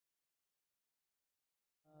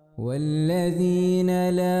والذين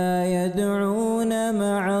لا يدعون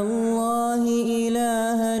مع الله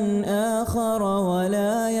إلها آخر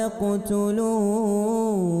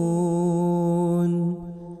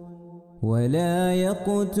ولا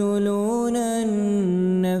يقتلون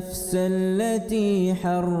النفس التي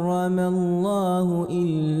حرم الله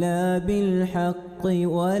إلا بالحق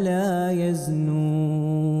ولا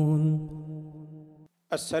يزنون.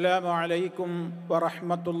 السلام عليكم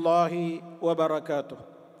ورحمة الله وبركاته.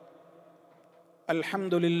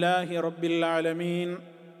 الحمد لله رب العالمين،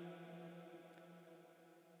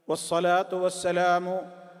 والصلاة والسلام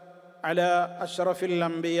على أشرف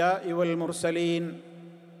الأنبياء والمرسلين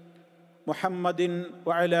محمد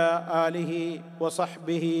وعلى آله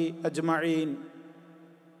وصحبه أجمعين.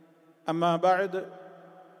 أما بعد،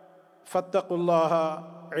 فاتقوا الله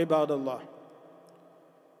عباد الله.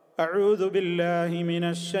 أعوذ بالله من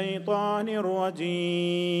الشيطان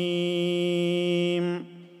الرجيم.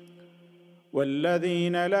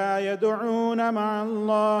 والذين لا يدعون مع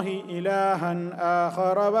الله إلها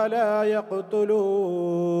آخر ولا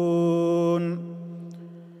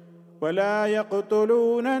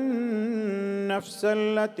يقتلون النفس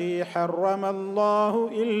التي حرم الله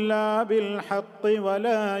إلا بالحق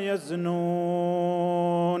ولا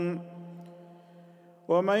يزنون.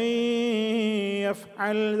 ومن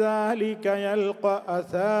يفعل ذلك يلقى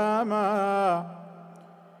أثاما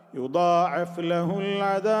يضاعف له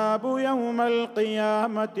العذاب يوم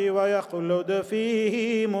القيامة ويخلد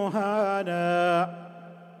فيه مهانا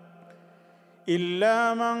إلا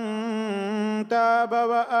من تاب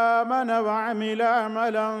وآمن وعمل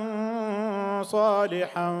عملا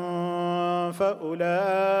صالحا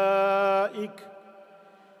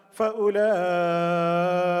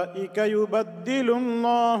فأولئك يبدل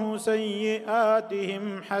الله سيئاتهم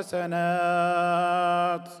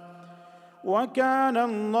حسنات وكان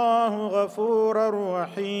الله غفورا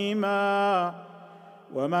رحيما.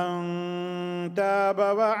 ومن تاب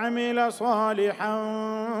وعمل صالحا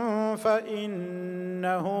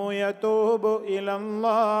فإنه يتوب إلى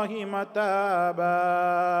الله متابا.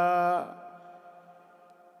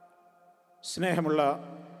 സ്നേഹമുള്ള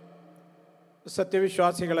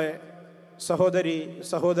സത്യവിശ്വാസികളെ, സഹോദരി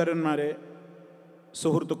സഹോദരന്മാരെ,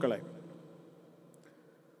 സുഹൃത്തുക്കളെ,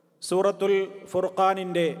 സൂറത്തുൽ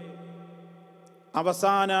ഫുർഖാനിൻ്റെ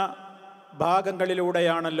അവസാന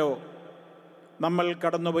ഭാഗങ്ങളിലൂടെയാണല്ലോ നമ്മൾ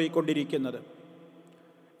കടന്നുപോയിക്കൊണ്ടിരിക്കുന്നത്.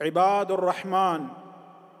 ഇബാദുർ റഹ്മാൻ,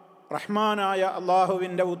 റഹ്മാനായ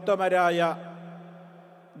അള്ളാഹുവിൻ്റെ ഉത്തമരായ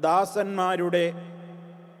ദാസന്മാരുടെ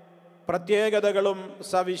പ്രത്യേകതകളും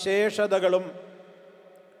സവിശേഷതകളും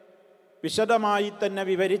വിശദമായി തന്നെ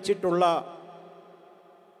വിവരിച്ചിട്ടുള്ള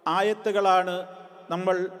ആയത്തുകളാണ്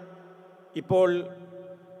നമ്മൾ ഇപ്പോൾ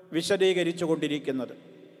വിശദീകരിച്ചു കൊണ്ടിരിക്കുന്നത്.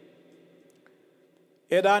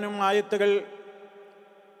 ഏതാനും ആയത്തുകൾ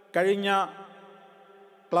കഴിഞ്ഞ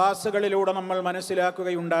ക്ലാസ്സുകളിലൂടെ നമ്മൾ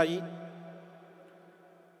മനസ്സിലാക്കുകയുണ്ടായി.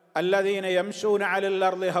 അല്ലദീന യംശൂന അലൽ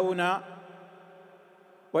അർളി ഹൗന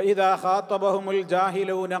വഇദാ ഖാതബഹുമുൽ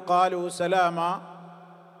ജാഹിലൂന ഖാലൂ സലാമാ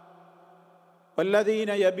വല്ലദീന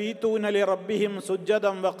യബീതൂന ലിറബ്ബിഹിം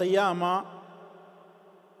സുജ്ജദൻ വഖിയാമാ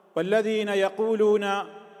വല്ലദീന യഖൂലൂന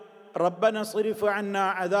റബ്ബന സ്രിഫ് അന്നാ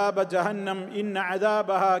അദാബ ജഹന്നം ഇന്ന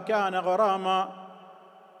അദാബഹാ കാന ഗറാമാ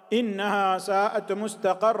ഇന്നഹാ സാഅത്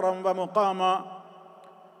മുസ്തഖറൻ വമുഖാമാ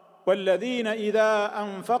والذين إذا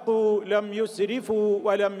أنفقوا لم يسرفوا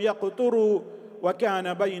ولم يقتروا وكان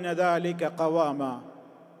بين ذلك قواما.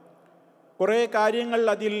 കുറേ കാര്യങ്ങൾ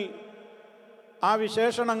അതിൽ ആ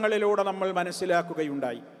വിശേഷണങ്ങളിലൂടെ നമ്മൾ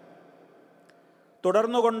മനസ്സിലാക്കുകയുണ്ടായി.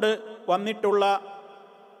 തുടർന്നുകൊണ്ട് വന്നിട്ടുള്ള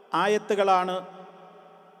ആയത്തുകളാണ്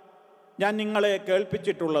ഞാൻ നിങ്ങളെ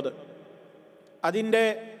കേൾപ്പിച്ചിട്ടുള്ളത്. അതിൻ്റെ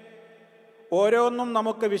ഓരോന്നും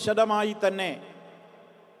നമുക്ക് വിശദമായി തന്നെ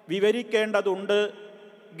വിവരിക്കേണ്ടതുണ്ട്,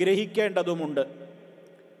 ഗ്രഹിക്കേണ്ടതുമുണ്ട്.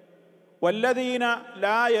 വല്ലദീന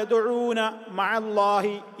ലാ യദ്ഊന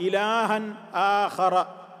മഅല്ലാഹി ഇലാഹൻ ആഖറ,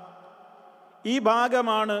 ഈ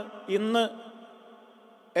ഭാഗമാണ് ഇന്ന്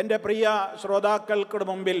എൻ്റെ പ്രിയ ശ്രോതാക്കൾക്ക്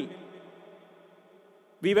മുമ്പിൽ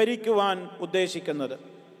വിവരിക്കുവാൻ ഉദ്ദേശിക്കുന്നത്.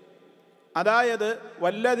 അതായത്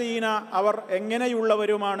വല്ലദീന, അവർ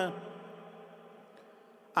എങ്ങനെയുള്ളവരുമാണ്?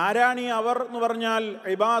 ആരാണീ അവർ എന്ന് പറഞ്ഞാൽ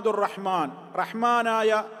ഇബാദുർ റഹ്മാൻ,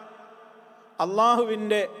 റഹ്മാനായ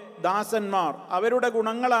അള്ളാഹുവിൻ്റെ ദാസന്മാർ, അവരുടെ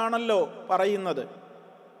ഗുണങ്ങളാണല്ലോ പറയുന്നത്.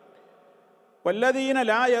 വല്ലദീന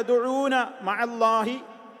ലാ യദ്ഊന മഅല്ലാഹി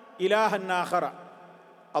ഇലാഹൻ ആഖറ,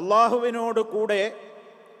 അള്ളാഹുവിനോട് കൂടെ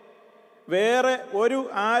വേറെ ഒരു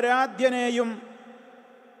ആരാധ്യനെയും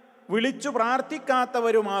വിളിച്ചു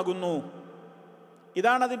പ്രാർത്ഥിക്കാത്തവരുമാകുന്നു.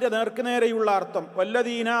 ഇതാണ് അതിൻ്റെ നേർക്കുനേരെയുള്ള അർത്ഥം.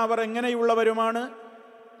 വല്ലദീന, അവർ എങ്ങനെയുള്ളവരുമാണ്?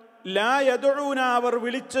 ലാ യദ്ഊന, അവർ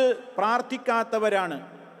വിളിച്ച് പ്രാർത്ഥിക്കാത്തവരാണ്.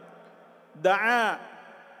 ദഅ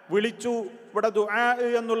വിളിച്ചു. ഇവിടെ ദുആ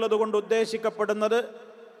എന്നുള്ളത് കൊണ്ട് ഉദ്ദേശിക്കപ്പെടുന്നത്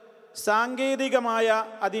സാങ്കേതികമായ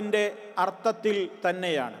അതിൻ്റെ അർത്ഥത്തിൽ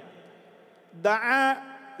തന്നെയാണ്. ദഅ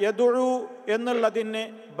യദുഉ എന്നുള്ളതിന്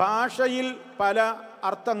ഭാഷയിൽ പല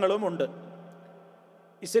അർത്ഥങ്ങളുമുണ്ട്.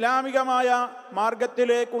 ഇസ്ലാമികമായ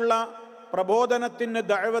മാർഗത്തിലേക്കുള്ള പ്രബോധനത്തിന്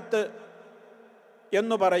ദഅവത്ത്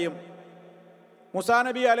എന്നു പറയും. മൂസാ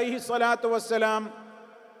നബി അലൈഹി സ്വലാത്തു വസ്സലാം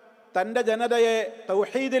തൻ്റെ ജനതയെ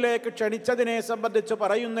തൗഹീദിലേക്ക് ക്ഷണിച്ചതിനെ സംബന്ധിച്ച്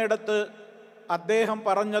പറയുന്നിടത്ത് അദ്ദേഹം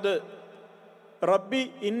പറഞ്ഞത് റബ്ബി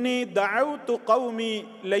ഇന്നി ദഅഉതു ഖൗമി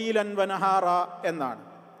ലൈലൻ വനഹാറ എന്നാണ്.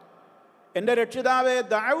 എൻ്റെ രക്ഷിതാവേ,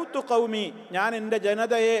 ദഅഉതു ഖൗമി, ഞാൻ എൻ്റെ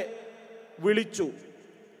ജനതയെ വിളിച്ചു.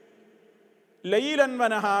 ലൈലൻ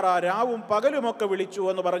വനഹാറ, രാവും പകലുമൊക്കെ വിളിച്ചു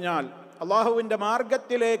എന്ന് പറഞ്ഞാൽ അള്ളാഹുവിൻ്റെ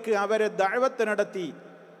മാർഗത്തിലേക്ക് അവരെ ദഅവത്ത് നടത്തി,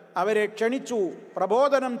 അവരെ ക്ഷണിച്ചു,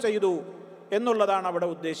 പ്രബോധനം ചെയ്തു എന്നുള്ളതാണ് അവിടെ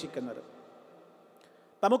ഉദ്ദേശിക്കുന്നത്.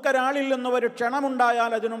 നമുക്കൊരാളിൽ നിന്ന് ഒരു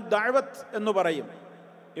ക്ഷണമുണ്ടായാൽ അതിനും ദഅവത്ത് എന്ന് പറയും.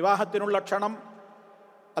 വിവാഹത്തിനുള്ള ക്ഷണം,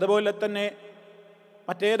 അതുപോലെ തന്നെ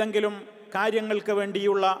മറ്റേതെങ്കിലും കാര്യങ്ങൾക്ക്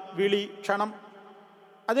വേണ്ടിയുള്ള വിളി, ക്ഷണം,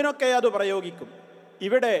 അതിനൊക്കെ അത് പ്രയോഗിക്കും.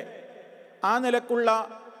 ഇവിടെ ആ നിലക്കുള്ള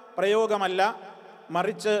പ്രയോഗമല്ല,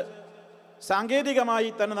 മറിച്ച് സാങ്കേതികമായി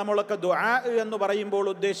തന്നെ നമ്മളൊക്കെ ദുആ എന്ന് പറയുമ്പോൾ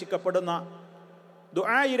ഉദ്ദേശിക്കപ്പെടുന്ന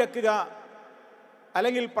ദുആ ഇരക്കുക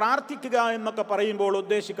അല്ലെങ്കിൽ പ്രാർത്ഥിക്കുക എന്നൊക്കെ പറയുമ്പോൾ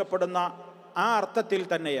ഉദ്ദേശിക്കപ്പെടുന്ന ആ അർത്ഥത്തിൽ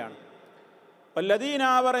തന്നെയാണ്. വല്ലദീന,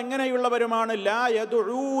 അവർ എങ്ങനെയുള്ളവരുമാണ്, ലാ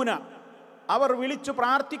യദുഊന, അവർ വിളിച്ചു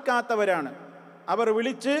പ്രാർത്ഥിക്കാത്തവരാണ്. അവർ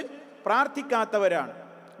വിളിച്ച് പ്രാർത്ഥിക്കാത്തവരാണ്.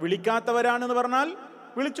 വിളിക്കാത്തവരാണെന്ന് പറഞ്ഞാൽ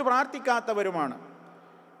വിളിച്ചു പ്രാർത്ഥിക്കാത്തവരുമാണ്.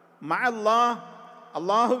 മഅല്ലാഹ്,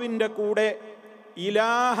 അള്ളാഹുവിൻ്റെ കൂടെ,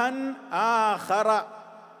 ഇലാഹൻ ആഖറ,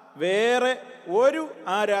 വേറെ ഒരു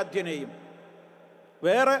ആരാധ്യനെയും,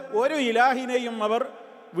 വേറെ ഒരു ഇലാഹിനെയും അവർ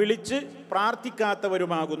വിളിച്ച്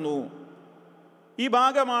പ്രാർത്ഥിക്കാത്തവരുമാകുന്നു. ഈ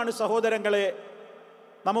ഭാഗമാണ് സഹോദരങ്ങളെ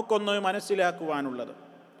നമുക്കൊന്ന് മനസ്സിലാക്കുവാനുള്ളത്.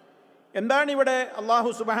 എന്താണിവിടെ അല്ലാഹു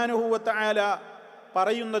സുബ്ഹാനഹു വ തആല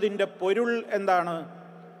പറയുന്നതിൻ്റെ പൊരുൾ എന്താണ്?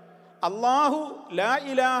 അല്ലാഹു ലാ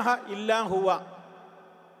ഇലാഹ ഇല്ലാ ഹുവ,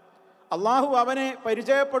 അല്ലാഹു അവനെ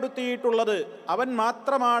പരിചയപ്പെടുത്തിയിട്ടുള്ളത് അവൻ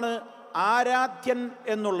മാത്രമാണ് ആരാധ്യൻ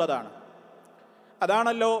എന്നുള്ളതാണ്.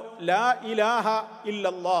 അതാണല്ലോ ലാ ഇലാഹ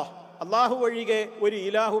ഇല്ലല്ലാഹ്, അല്ലാഹു ഒഴികെ ഒരു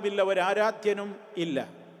ഇലാഹുമില്ല, ഒരു ആരാധ്യനും ഇല്ല.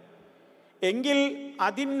 എങ്കിൽ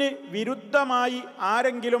അതിന് വിരുദ്ധമായി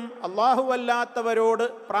ആരെങ്കിലും അല്ലാഹുവല്ലാത്തവരോട്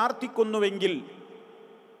പ്രാർത്ഥിക്കുന്നുവെങ്കിൽ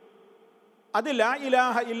അത് ലാ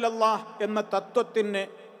ഇലാഹ ഇല്ലല്ലാഹ് എന്ന തത്വത്തിന്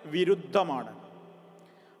വിരുദ്ധമാണ്.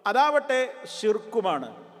 അതാവട്ടെ ശിർക്കുമാണ്.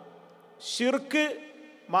 ശിർക്ക്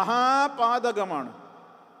മഹാപാതകമാണ്.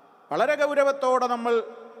 വളരെ ഗൗരവത്തോടെ നമ്മൾ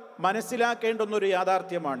മനസ്സിലാക്കേണ്ടുന്നൊരു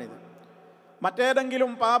യാഥാർത്ഥ്യമാണിത്.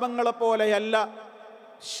 മറ്റേതെങ്കിലും പാപങ്ങളെപ്പോലെയല്ല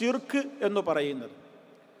ശിർക്ക് എന്ന് പറയുന്നത്.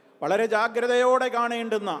 വളരെ ജാഗ്രതയോടെ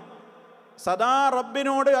കാണേണ്ടുന്ന, സദാ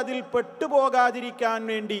റബ്ബിനോട് അതിൽ പെട്ടുപോകാതിരിക്കാൻ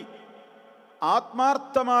വേണ്ടി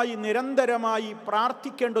ആത്മാർത്ഥമായി നിരന്തരമായി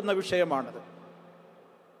പ്രാർത്ഥിക്കേണ്ടുന്ന വിഷയമാണത്.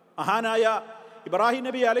 മഹാനായ ഇബ്രാഹിം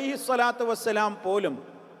നബി അലൈഹി സ്വലാത്തു വസ്സലാം പോലും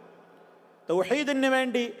തൗഹീദിന്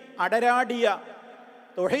വേണ്ടി അടരാടിയ,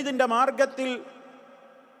 തൗഹീദിൻ്റെ മാർഗത്തിൽ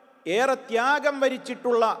ഏറെ ത്യാഗം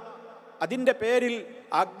വരിച്ചിട്ടുള്ള, അതിൻ്റെ പേരിൽ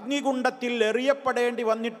അഗ്നികുണ്ഡത്തിൽ എറിയപ്പെടേണ്ടി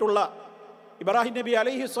വന്നിട്ടുള്ള ഇബ്രാഹിം നബി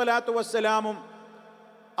അലൈഹി സ്വലാത്തു വസ്സലാമും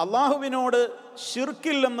അള്ളാഹുവിനോട്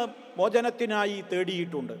ശിർക്കിൽ നിന്ന് മോചനത്തിനായി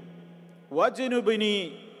തേടിയിട്ടുണ്ട്. വജ്നുബ്നി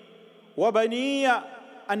വബനിയ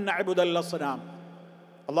അൻ നഅ്ബുദൽ അസ്നാം,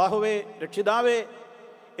 അള്ളാഹുവേ, രക്ഷിതാവേ,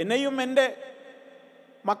 എന്നെയും എൻ്റെ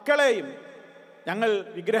മക്കളെയും ഞങ്ങൾ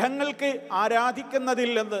വിഗ്രഹങ്ങൾക്ക് ആരാധിക്കുന്നതിൽ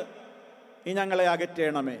നിന്ന് നീ ഞങ്ങളെ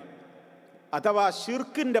അകറ്റണമേ. അഥവാ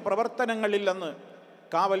ശിർക്കിൻ്റെ പ്രവർത്തനങ്ങളിൽ നിന്ന്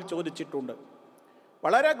കാവൽ ചോദിച്ചിട്ടുണ്ട്.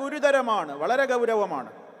 വളരെ ഗുരുതരമാണ്, വളരെ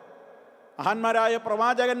ഗൗരവമാണ്. മഹാന്മാരായ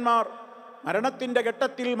പ്രവാചകന്മാർ മരണത്തിൻ്റെ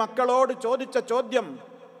ഘട്ടത്തിൽ മക്കളോട് ചോദിച്ച ചോദ്യം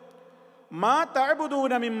മാ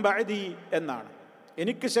തഅ്ബുദൂന മിൻ ബഅദി എന്നാണ്.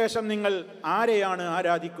 എനിക്ക് ശേഷം നിങ്ങൾ ആരെയാണ്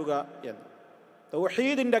ആരാധിക്കുക എന്ന്.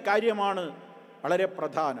 തൗഹീദിൻ്റെ കാര്യമാണ് വളരെ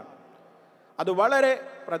പ്രധാനം. അത് വളരെ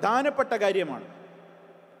പ്രധാനപ്പെട്ട കാര്യമാണ്.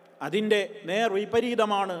 അതിൻ്റെ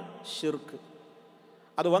നേർവിപരീതമാണ് ശിർക്ക്.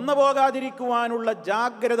 അത് വന്നു പോകാതിരിക്കുവാനുള്ള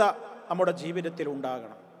ജാഗ്രത നമ്മുടെ ജീവിതത്തിൽ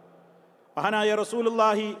ഉണ്ടാകണം. മഹാനായ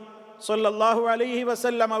റസൂലുള്ളാഹി സ്വല്ലല്ലാഹു അലൈഹി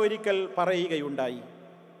വസല്ലം ഒരിക്കൽ പറയുകയുണ്ടായി.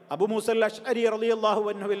 അബൂ മൂസൽ അശ്അരി റളിയല്ലാഹു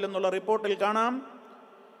അൻഹുവിൽ നിന്നുള്ള റിപ്പോർട്ടിൽ കാണാം,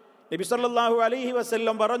 നബി സല്ലല്ലാഹു അലൈഹി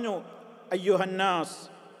വസല്ലം പറഞ്ഞു, അയ്യുഹന്നാസ്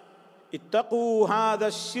ഇത്തഖൂ ഹാദ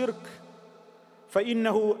ശിർക്ക്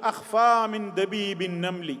ഫഇന്നഹു അഖ്ഫാ മിൻ ദബീബിൻ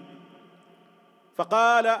നംലി.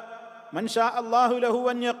 فقال من شاء الله له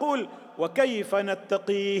أن يقول وكيف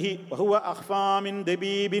نتقيه وهو أخفى من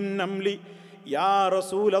دبيب النمل يا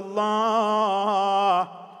رسول الله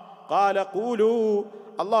ഖാല ഖൂലൂ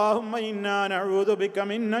അല്ലാഹുമ്മ ഇന്നാ നഊദു ബിക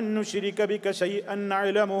മിൻ അൻ നുശ്രിക ബിക ശൈഅൻ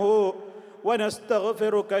നഅലമുഹു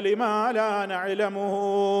വനസ്തഗ്ഫിറുക ലിമാ ലാ നഅലമുഹു.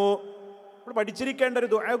 നമ്മൾ പഠിച്ചിരിക്കേണ്ട ഒരു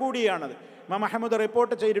ദുആ കൂടിയാണത്. ഇമാം അഹ്മദ്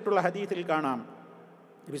റിപ്പോർട്ട് ചെയ്തിട്ടുള്ള ഹദീസിൽ കാണാം,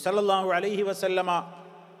 നബി സല്ലല്ലാഹു അലൈഹി വസല്ലമ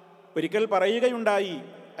ഒരിക്കൽ പറയുകയുണ്ടായി,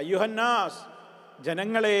 അയ്യുഹന്നാസ്,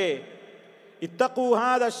 ജനങ്ങളെ, ഇത്തഖൂ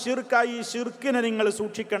ഹാദ ശിർക, ഈ ശിർക്കിനെ നിങ്ങൾ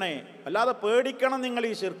സൂക്ഷിക്കണേ, അല്ലാതെ പേടിക്കണം നിങ്ങൾ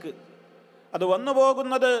ഈ ശിർക്ക്. അത് വന്നു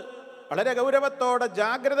പോകുന്നത് വളരെ ഗൗരവത്തോടെ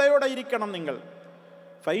ജാഗ്രതയോടെ ഇരിക്കണം നിങ്ങൾ.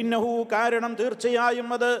 ഫൈന്നഹു, കാരണം തീർച്ചയായും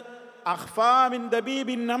അത് അഖ്ഫാ മിൻ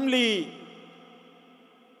ദബീബിൻ നംലി,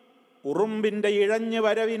 ഉറുമ്പിന്റെ ഇഴഞ്ഞു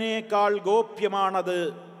വരവിനേക്കാൾ ഗോപ്യമാണത്.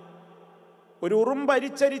 ഒരു ഉറുമ്പ്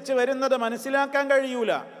അരിച്ചരിച്ച് വരുന്നത് മനസ്സിലാക്കാൻ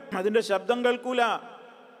കഴിയൂല, അതിൻ്റെ ശബ്ദം കേൾക്കൂല,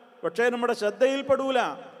 പക്ഷേ നമ്മുടെ ശ്രദ്ധയിൽപ്പെടൂല.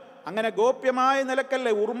 അങ്ങനെ ഗോപ്യമായ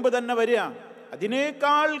നിലക്കല്ലേ ഉറുമ്പ് തന്നെ വരിക.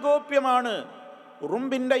 അതിനേക്കാൾ ഗോപ്യമാണ്,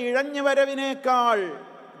 ഉറുമ്പിന്റെ ഇഴഞ്ഞു വരവിനേക്കാൾ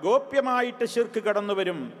ഗോപ്യമായിട്ട് ശിർക്ക് കടന്നു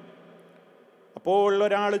വരും. അപ്പോൾ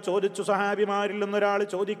ഒരാൾ ചോദിച്ചു, സഹാബിമാരിൽ നിന്നൊരാൾ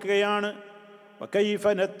ചോദിക്കുകയാണ്, വകൈഫ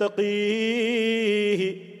നത്തഖീഹി,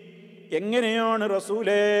 എങ്ങനെയാണ്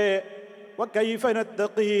റസൂലേ, വകൈഫ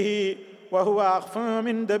നത്തഖീഹി വഹുവ അഖ്ഫാ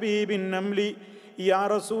മിൻ ദബീബിൻ നംലി യാ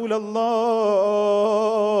റസൂലല്ലാഹ്,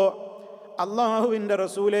 അല്ലാഹുവിൻ്റെ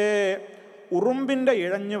റസൂലേ, ഉറുമ്പിൻ്റെ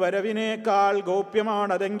ഇഴഞ്ഞു വരവിനേക്കാൾ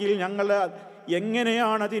ഗോപ്യമാണതെങ്കിൽ ഞങ്ങൾ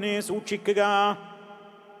എങ്ങനെയാണ് അതിനെ സൂക്ഷിക്കുക?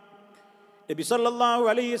 നബി സല്ലല്ലാഹു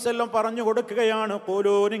അലൈഹി വസല്ലം പറഞ്ഞു കൊടുക്കുകയാണ്,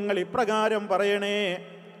 ഖൂലൂ, നിങ്ങൾ ഇപ്രകാരം പറയണേ.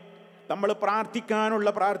 നമ്മൾ പ്രാർത്ഥിക്കാനുള്ള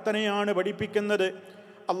പ്രാർത്ഥനയാണ് പഠിപ്പിക്കുന്നത്.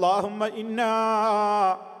 അല്ലാഹുമ്മ ഇന്നാ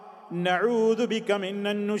നഊദു ബിക മിൻ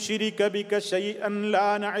അൻ നുശ്രിക ബിക ശൈഅൻ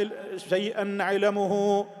നഅലമുഹു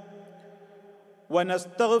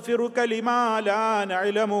വനസ്തഗ്ഫിറുക ലിമാ ലാ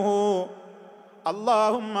നഅലമുഹു.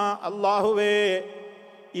 അല്ലാഹുമ്മ, അല്ലാഹുവേ,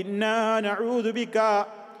 ഇന്നാ നഊദു ബിക,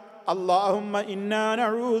 അല്ലാഹുമ്മ ഇന്നാ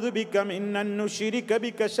നഊദു ബിക മിൻ അൻ നുശ്രിക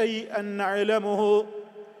ബിക ശൈഅൻ നഅലമുഹു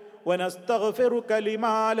വനസ്തഗ്ഫിറുക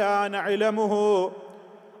ലിമാ ലാ നഅലമുഹു.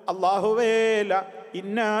 അല്ലാഹുവേ,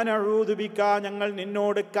 ഇന്നാ നഊദു ബിക, ഞങ്ങൾ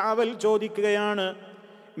നിന്നോട് കാവൽ ചോദിക്കുകയാണ്,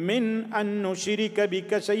 മിൻ അൻ നുശ്രിക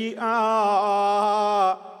ബിക ശൈആ,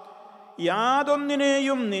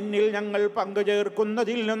 യാതൊന്നിനെയും നിന്നിൽ ഞങ്ങൾ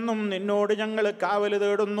പങ്കുചേർക്കുന്നതിൽ നിന്നും നിന്നോട് ഞങ്ങൾ കാവൽ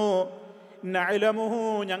തേടുന്നു. നഅലമുഹു,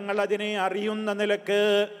 ഞങ്ങൾ അതിനെ അറിയുന്ന നിലക്ക്,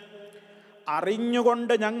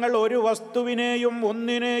 അറിഞ്ഞുകൊണ്ട് ഞങ്ങൾ ഒരു വസ്തുവിനെയും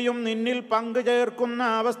ഒന്നിനെയും നിന്നിൽ പങ്കുചേർക്കുന്ന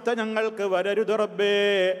അവസ്ഥ ഞങ്ങൾക്ക് വരരുത് റബ്ബേ,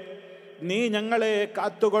 നീ ഞങ്ങളെ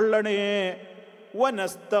കാത്തുകൊള്ളണേ.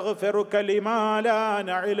 വനസ്തഗ്ഫിറുക ലിമാ ലാ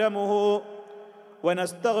നഅലമുഹു,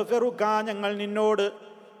 വനസ്തഗ്ഫിറുക, ഞങ്ങൾ നിന്നോട്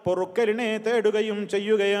പൊറുക്കലിനെ തേടുകയും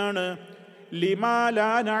ചെയ്യുകയാണ്. ലിമാ ലാ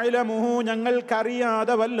നഅലമുഹു,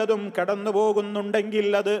 ഞങ്ങൾക്കറിയാതെ വല്ലതും കടന്നു പോകുന്നുണ്ടെങ്കിൽ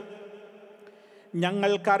അത്,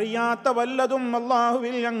 ഞങ്ങൾക്കറിയാത്ത വല്ലതും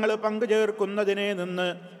അല്ലാഹുവിൽ ഞങ്ങൾ പങ്കുചേർക്കുന്നതിനെ നിന്ന്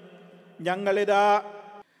ഞങ്ങളിതാ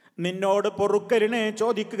നിന്നോട് പൊറുക്കലിനെ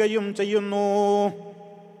ചോദിക്കുകയും ചെയ്യുന്നു.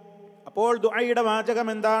 അപ്പോൾ ദുആയുടെ വാചകം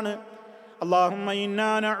എന്താണ്? അല്ലാഹുമ്മ ഇന്നാ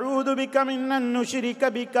നഊദു ബിക മിൻ അൻ നുശ്രിക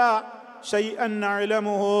ബിക ശൈഅൻ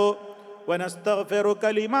നഅലമുഹു വനസ്തഗ്ഫിറുക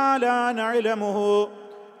ലിമാ ലാ നഅലമുഹു.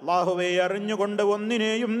 അല്ലാഹുവേ, അറിഞ്ഞുകൊണ്ട്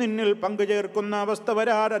ഒന്നിനെയും നിന്നിൽ പങ്കുചേർക്കുന്ന അവസ്ഥ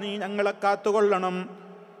വരാതെ നീ ഞങ്ങളെ കാത്തുകൊള്ളണം.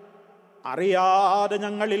 അറിയാതെ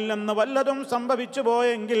ഞങ്ങളിൽ നിന്ന് വല്ലതും സംഭവിച്ചു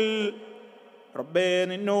പോയെങ്കിൽ റബ്ബേ,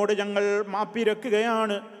 നിന്നോട് ഞങ്ങൾ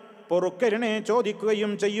മാപ്പിരക്കുകയാണ്, പൊറുക്കലിനെ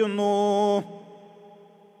ചോദിക്കുകയും ചെയ്യുന്നു.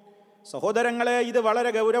 സഹോദരങ്ങളെ, ഇത്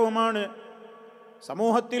വളരെ ഗൗരവമാണ്.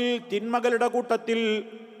 സമൂഹത്തിൽ തിന്മകളുടെ കൂട്ടത്തിൽ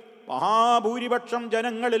മഹാഭൂരിപക്ഷം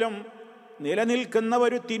ജനങ്ങളിലും നിലനിൽക്കുന്ന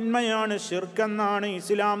ഒരു തിന്മയാണ് ശിർക്കെന്നാണ്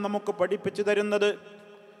ഇസ്ലാം നമുക്ക് പഠിപ്പിച്ചു തരുന്നത്.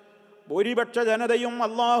 ഭൂരിപക്ഷ ജനതയും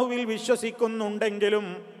അല്ലാഹുവിൽ വിശ്വസിക്കുന്നുണ്ടെങ്കിലും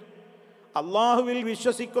അല്ലാഹുവിൽ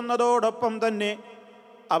വിശ്വസിക്കുന്നതോടൊപ്പം തന്നെ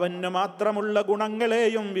അവന് മാത്രമുള്ള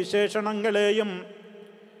ഗുണങ്ങളെയും വിശേഷണങ്ങളെയും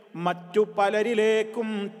മറ്റു പലരിലേക്കും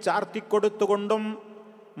ചാർത്തിക്കൊടുത്തുകൊണ്ടും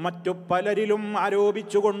മറ്റു പലരിലും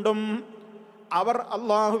ആരോപിച്ചുകൊണ്ടും അവർ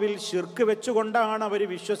അല്ലാഹുവിൽ ശിർക്ക് വെച്ചുകൊണ്ടാണ് അവർ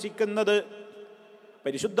വിശ്വസിക്കുന്നത്.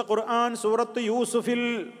 പരിശുദ്ധ ഖുർആൻ സൂറത്ത് യൂസുഫിൽ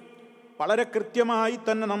വളരെ കൃത്യമായി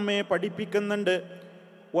തന്നെ നമ്മെ പഠിപ്പിക്കുന്നുണ്ട്.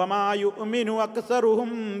 വമാ യുഅ്മിനു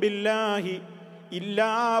അക്സറുഹും ബില്ലാഹി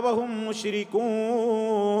ഇല്ലാ വഹും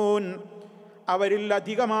മുശ്രികൂൻ. അവരിൽ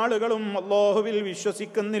അധികം ആളുകളും അല്ലാഹുവിൽ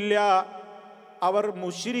വിശ്വസിക്കുന്നില്ല, അവർ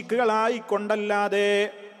മുശ്രിക്കുകളായി കൊണ്ടല്ലാതെ,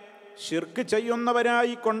 ശിർക്ക്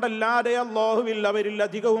ചെയ്യുന്നവരായി കൊണ്ടല്ലാതെ അല്ലാഹുവിൽ അവരിൽ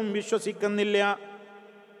അധികവും വിശ്വസിക്കുന്നില്ല.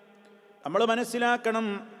 നമ്മൾ മനസ്സിലാക്കണം,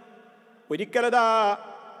 ഒരിക്കലതാ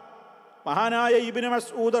മഹാനായ ഇബ്നു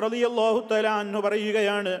മസ്ഊദ് റളിയല്ലാഹു തആല അൻഹു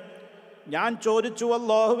പറയുകയാണ്, ഞാൻ ചോദിച്ചു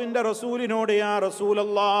അല്ലാഹുവിൻ്റെ റസൂലിനോട്, യാ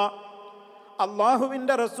റസൂലല്ലാഹ്,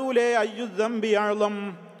 അല്ലാഹുവിൻ്റെ റസൂലേ, അയ്യു ദംബി അഅ്ളം,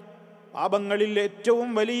 പാപങ്ങളിൽ ഏറ്റവും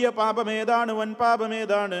വലിയ പാപമേതാണ്, വൻ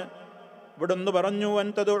പാപമേതാണ്? ഇവിടുന്ന് പറഞ്ഞു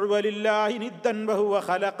അൻതദുഅലില്ലാഹി നിദ്ദൻ വഹുവ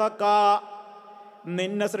ഖലഖക,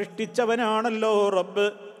 നിന്നെ സൃഷ്ടിച്ചവനാണല്ലോ റബ്ബ്.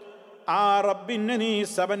 ആ റബ്ബിനെ നീ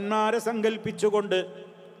സമന്മാരെ സങ്കല്പിച്ചുകൊണ്ട്,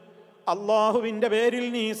 അള്ളാഹുവിൻ്റെ പേരിൽ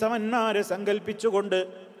നീ സമന്മാരെ സങ്കല്പിച്ചുകൊണ്ട്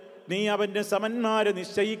നീ അവൻ്റെ സമന്മാരെ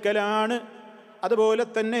നിശ്ചയിക്കലാണ്. അതുപോലെ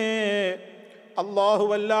തന്നെ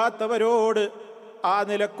അല്ലാഹുവല്ലാത്തവരോട് ആ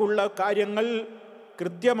നിലക്കുള്ള കാര്യങ്ങൾ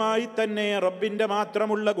കൃത്യമായി തന്നെ റബ്ബിൻ്റെ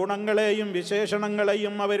മാത്രമുള്ള ഗുണങ്ങളെയും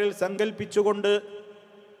വിശേഷണങ്ങളെയും അവരിൽ സങ്കല്പിച്ചുകൊണ്ട്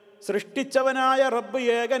സൃഷ്ടിച്ചവനായ റബ്ബ്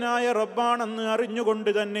ഏകനായ റബ്ബാണെന്ന് അറിഞ്ഞുകൊണ്ട്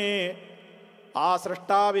തന്നെ ആ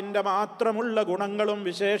സൃഷ്ടാവിൻ്റെ മാത്രമുള്ള ഗുണങ്ങളും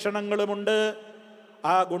വിശേഷണങ്ങളുമുണ്ട്.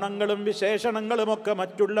 ആ ഗുണങ്ങളും വിശേഷണങ്ങളുമൊക്കെ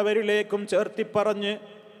മറ്റുള്ളവരിലേക്കും ചേർത്തിപ്പറഞ്ഞ്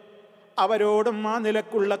അവരോടും ആ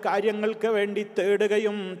നിലക്കുള്ള കാര്യങ്ങൾക്ക് വേണ്ടി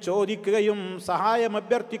തേടുകയും ചോദിക്കുകയും സഹായം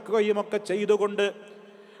അഭ്യർത്ഥിക്കുകയും ഒക്കെ ചെയ്തുകൊണ്ട്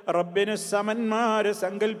റബ്ബിന് സമന്മാരെ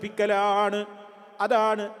സങ്കല്പിക്കലാണ്.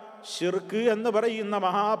 അതാണ് ശിർക്ക് എന്ന് പറയുന്ന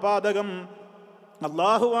മഹാപാതകം.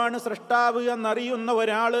 അള്ളാഹുവാണ് സൃഷ്ടാവ് എന്നറിയുന്ന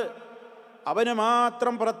ഒരാൾ അവന്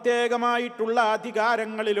മാത്രം പ്രത്യേകമായിട്ടുള്ള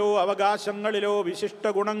അധികാരങ്ങളിലോ അവകാശങ്ങളിലോ വിശിഷ്ട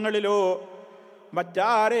ഗുണങ്ങളിലോ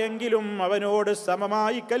മറ്റാരെങ്കിലും അവനോട്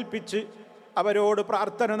സമമായി കൽപ്പിച്ച് അവരോട്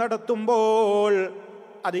പ്രാർത്ഥന നടത്തുമ്പോൾ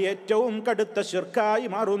അത് ഏറ്റവും കടുത്ത ശിർക്കായി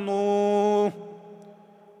മാറുന്നു.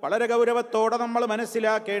 വളരെ ഗൗരവത്തോടെ നമ്മൾ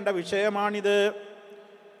മനസ്സിലാക്കേണ്ട വിഷയമാണിത്.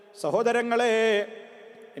 സഹോദരങ്ങളെ,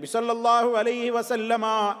 നബി സല്ലല്ലാഹു അലൈഹി വസല്ലമ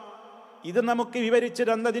ഇത് നമുക്ക് വിവരിച്ചു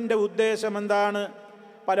തന്നതിൻ്റെ ഉദ്ദേശം എന്താണ്?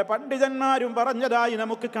 പല പണ്ഡിതന്മാരും പറഞ്ഞതായി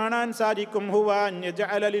നമുക്ക് കാണാൻ സാധിക്കും. ഹുവ അൻ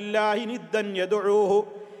യജഅല ലില്ലാഹി നിദ്ദൻ യദ്ഉഹു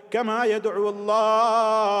കമാ യദ്ഉ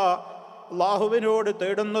അല്ലാഹ്, അല്ലാഹുവിനോട്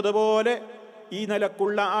തേടുന്നത് പോലെ ഈ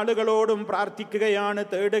നിലക്കുള്ള ആളുകളോടും പ്രാർത്ഥിക്കുകയാണ്,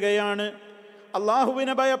 തേടുകയാണ്.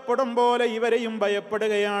 അള്ളാഹുവിനെ ഭയപ്പെടും പോലെ ഇവരെയും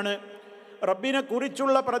ഭയപ്പെടുകയാണ്. റബ്ബിനെ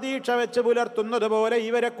കുറിച്ചുള്ള പ്രതീക്ഷ വെച്ച് പുലർത്തുന്നത് പോലെ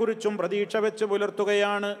ഇവരെക്കുറിച്ചും പ്രതീക്ഷ വെച്ച്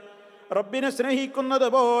പുലർത്തുകയാണ്. റബ്ബിനെ സ്നേഹിക്കുന്നത്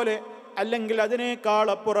പോലെ അല്ലെങ്കിൽ അതിനേക്കാൾ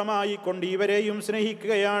അപ്പുറമായി കൊണ്ട് ഇവരെയും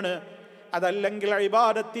സ്നേഹിക്കുകയാണ്. അതല്ലെങ്കിൽ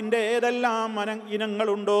ഇബാദത്തിൻ്റെ ഏതെല്ലാം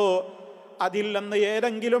ഇനങ്ങളുണ്ടോ അതിൽ നിന്ന്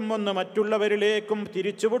ഏതെങ്കിലും ഒന്ന് മറ്റുള്ളവരിലേക്കും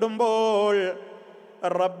തിരിച്ചുവിടുമ്പോൾ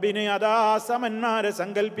റബ്ബിനെ അതാ സമന്മാരെ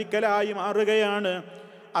സങ്കല്പിക്കലായി മാറുകയാണ്.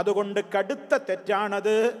 അതുകൊണ്ട് കടുത്ത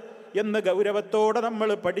തെറ്റാണത് എന്ന് ഗൗരവത്തോടെ നമ്മൾ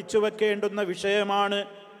പഠിച്ചു വെക്കേണ്ടുന്ന വിഷയമാണ്.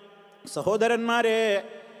 സഹോദരന്മാരെ,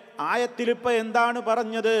 ആയത്തിലിപ്പോൾ എന്താണ്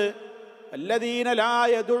പറഞ്ഞത്? അല്ലദീന ലാ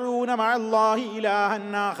യദുഊന മഅല്ലാഹി ഇലാഹൻ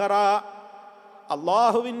ആഖറ,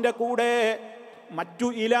 അല്ലാഹുവിൻ്റെ കൂടെ മറ്റു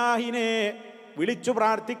ഇലാഹിനെ വിളിച്ചു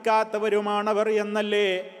പ്രാർത്ഥിക്കാത്തവരുമാണവർ എന്നല്ലേ?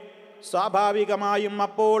 സ്വാഭാവികമായും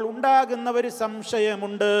അപ്പോൾ ഉണ്ടാകുന്ന ഒരു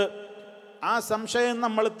സംശയമുണ്ട്. ആ സംശയം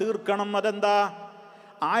നമ്മൾ തീർക്കണം. അതെന്താ?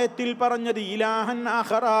 ആയത്തിൽ പറഞ്ഞത് ഇലാഹൻ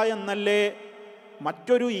ആഖറ എന്നല്ലേ?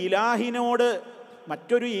 മറ്റൊരു ഇലാഹിനോട്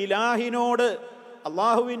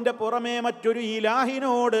അള്ളാഹുവിൻ്റെ പുറമേ മറ്റൊരു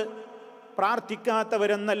ഇലാഹിനോട്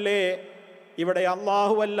പ്രാർത്ഥിക്കാത്തവരെന്നല്ലേ? ഇവിടെ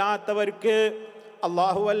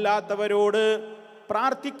അല്ലാഹുവല്ലാത്തവരോട്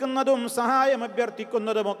പ്രാർത്ഥിക്കുന്നതും സഹായം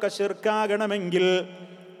അഭ്യർത്ഥിക്കുന്നതുമൊക്കെ ശിർക്കാകണമെങ്കിൽ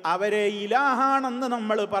അവരെ ഇലാഹാണെന്ന്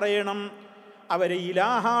നമ്മൾ പറയണം, അവരെ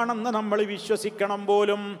ഇലാഹാണെന്ന് നമ്മൾ വിശ്വസിക്കണം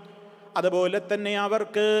പോലും. അതുപോലെ തന്നെ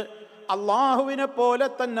അവർക്ക് അള്ളാഹുവിനെ പോലെ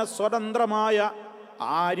തന്നെ സ്വതന്ത്രമായ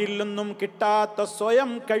ആരിൽ നിന്നും കിട്ടാത്ത സ്വയം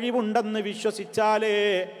കഴിവുണ്ടെന്ന് വിശ്വസിച്ചാലേ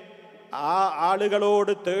ആ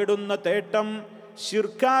ആളുകളോട് തേടുന്ന തേട്ടം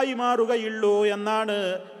ശിർക്കായി മാറുകയുള്ളൂ എന്നാണ്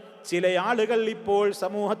ചില ആളുകൾ ഇപ്പോൾ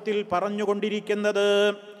സമൂഹത്തിൽ പറഞ്ഞുകൊണ്ടിരിക്കുന്നത്.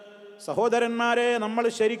 സഹോദരന്മാരെ, നമ്മൾ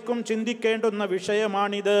ശരിക്കും ചിന്തിക്കേണ്ടുന്ന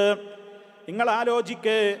വിഷയമാണിത്. നിങ്ങൾ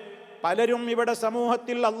ആലോചിക്ക്, പലരും ഇവിടെ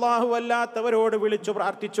സമൂഹത്തിൽ അള്ളാഹു അല്ലാത്തവരോട് വിളിച്ചു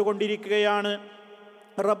പ്രാർത്ഥിച്ചു കൊണ്ടിരിക്കുകയാണ്.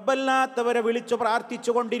 റബ്ബല്ലാത്തവരെ വിളിച്ചു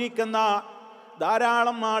പ്രാർത്ഥിച്ചു കൊണ്ടിരിക്കുന്ന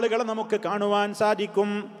ധാരാളം ആളുകളെ നമുക്ക് കാണുവാൻ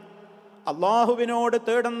സാധിക്കും. അള്ളാഹുവിനോട്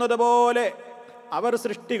തേടുന്നത് പോലെ അവർ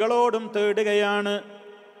സൃഷ്ടികളോടും തേടുകയാണ്.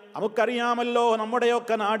 നമുക്കറിയാമല്ലോ,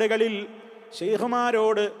 നമ്മുടെയൊക്കെ നാടുകളിൽ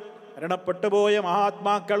ശൈഖുമാരോട്, മരണപ്പെട്ടുപോയ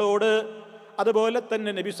മഹാത്മാക്കളോട്, അതുപോലെ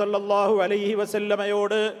തന്നെ നബി സല്ലല്ലാഹു അലൈഹി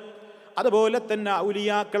വസല്ലമയോട്, അതുപോലെ തന്നെ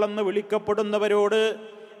ഔലിയാക്കളെന്ന് വിളിക്കപ്പെടുന്നവരോട്,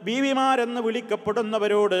 ബീവിമാരെന്ന്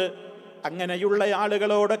വിളിക്കപ്പെടുന്നവരോട്, അങ്ങനെയുള്ള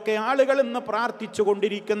ആളുകളോടൊക്കെ ആളുകൾ ഇന്ന് പ്രാർത്ഥിച്ചു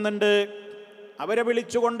കൊണ്ടിരിക്കുന്നുണ്ട്. അവരെ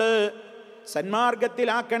വിളിച്ചുകൊണ്ട്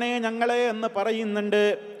സന്മാർഗത്തിലാക്കണേ ഞങ്ങളെ എന്ന് പറയുന്നുണ്ട്.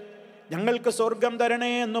 ഞങ്ങൾക്ക് സ്വർഗം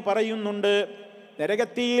തരണേ എന്ന് പറയുന്നുണ്ട്.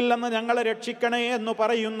 നരകത്തിയിൽ നിന്ന് ഞങ്ങളെ രക്ഷിക്കണേ എന്ന്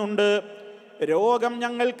പറയുന്നുണ്ട്. രോഗം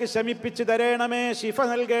ഞങ്ങൾക്ക് ശമിപ്പിച്ച് തരണമേ, ശിഫ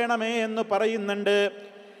നൽകണമേ എന്ന് പറയുന്നുണ്ട്.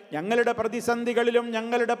 ഞങ്ങളുടെ പ്രതിസന്ധികളിലും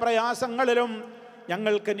ഞങ്ങളുടെ പ്രയാസങ്ങളിലും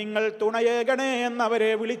ഞങ്ങൾക്ക് നിങ്ങൾ തുണയേകണേ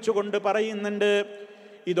എന്നവരെ വിളിച്ചുകൊണ്ട് പറയുന്നുണ്ട്.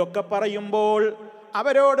 ഇതൊക്കെ പറയുമ്പോൾ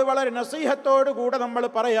അവരോട് വളരെ നസീഹത്തോടു കൂടെ നമ്മൾ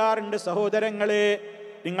പറയാറുണ്ട്, സഹോദരങ്ങളെ,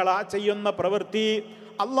 നിങ്ങൾ ആ ചെയ്യുന്ന പ്രവൃത്തി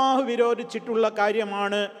അള്ളാഹു വിരോധിച്ചിട്ടുള്ള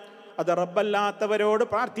കാര്യമാണ്. അത് റബ്ബല്ലാത്തവരോട്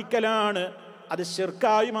പ്രാർത്ഥിക്കലാണ്. അത്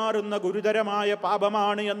ശിർക്കായി മാറുന്ന ഗുരുതരമായ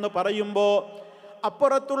പാപമാണ് എന്ന് പറയുമ്പോൾ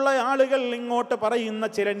അപ്പുറത്തുള്ള ആളുകൾ ഇങ്ങോട്ട് പറയുന്ന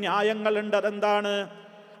ചില ന്യായങ്ങളുണ്ട്. അതെന്താണ്?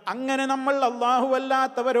 അങ്ങനെ നമ്മൾ അല്ലാഹു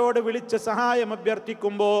അല്ലാത്തവരോട് വിളിച്ച് സഹായം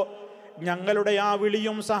അഭ്യർത്ഥിക്കുമ്പോൾ ഞങ്ങളുടെ ആ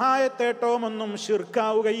വിളിയും സഹായത്തേട്ടവുമൊന്നും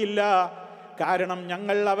ശിർക്കാവുകയില്ല. കാരണം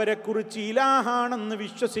ഞങ്ങൾ അവരെക്കുറിച്ച് ഇലാഹാണെന്ന്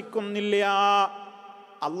വിശ്വസിക്കുന്നില്ല,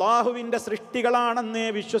 അള്ളാഹുവിൻ്റെ സൃഷ്ടികളാണെന്നേ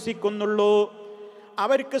വിശ്വസിക്കുന്നുള്ളൂ.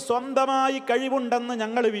 അവർക്ക് സ്വന്തമായി കഴിവുണ്ടെന്ന്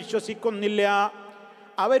ഞങ്ങൾ വിശ്വസിക്കുന്നില്ല.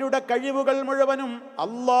 അവരുടെ കഴിവുകൾ മുഴുവനും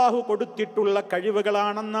അള്ളാഹു കൊടുത്തിട്ടുള്ള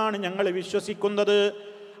കഴിവുകളാണെന്നാണ് ഞങ്ങൾ വിശ്വസിക്കുന്നത്.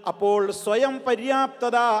 അപ്പോൾ സ്വയം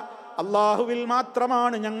പര്യാപ്തത അള്ളാഹുവിൽ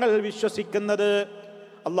മാത്രമാണ് ഞങ്ങൾ വിശ്വസിക്കുന്നത്.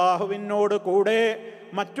 അള്ളാഹുവിനോട് കൂടെ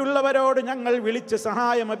മറ്റുള്ളവരോട് ഞങ്ങൾ വിളിച്ച്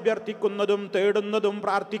സഹായം അഭ്യർത്ഥിക്കുന്നതും തേടുന്നതും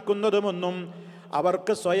പ്രാർത്ഥിക്കുന്നതുമൊന്നും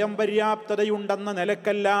അവർക്ക് സ്വയം പര്യാപ്തതയുണ്ടെന്ന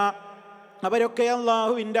നിലക്കല്ല. അവരൊക്കെ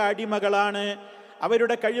അള്ളാഹുവിൻ്റെ അടിമകളാണ്,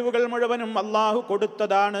 അവരുടെ കഴിവുകൾ മുഴുവനും അള്ളാഹു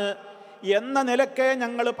കൊടുത്തതാണ് എന്ന നിലക്കേ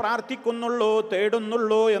ഞങ്ങൾ പ്രാർത്ഥിക്കുന്നുള്ളൂ,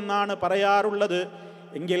 തേടുന്നുള്ളൂ എന്നാണ് പറയാറുള്ളത്.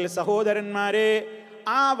 എങ്കിൽ സഹോദരന്മാരെ,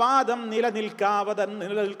 ആ വാദം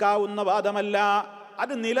നിലനിൽക്കാവുന്ന വാദമല്ല,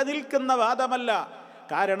 അത് നിലനിൽക്കുന്ന വാദമല്ല.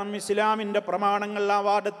 കാരണം ഇസ്ലാമിൻ്റെ പ്രമാണങ്ങൾ ആ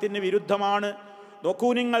വാദത്തിന് വിരുദ്ധമാണ്. നോക്കൂ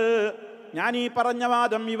നിങ്ങൾ, ഞാൻ ഈ പറഞ്ഞ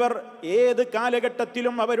വാദം ഇവർ ഏത്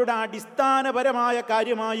കാലഘട്ടത്തിലും അവരുടെ അടിസ്ഥാനപരമായ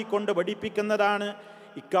കാര്യമായി കൊണ്ട് പഠിപ്പിക്കുന്നതാണ്.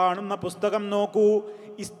 ഇക്കാണുന്ന പുസ്തകം നോക്കൂ,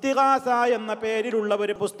 ഇസ്തിഗാസ എന്ന പേരിലുള്ള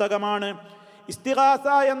ഒരു പുസ്തകമാണ്. ഇസ്തിഗാസ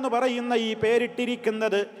എന്ന് പറയുന്ന ഈ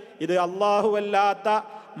പേരിട്ടിരിക്കുന്നത് ഇത് അല്ലാഹുവല്ലാത്ത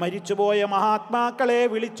മരിച്ചുപോയ മഹാത്മാക്കളെ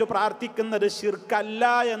വിളിച്ചു പ്രാർത്ഥിക്കുന്നത് ശിർക്കല്ല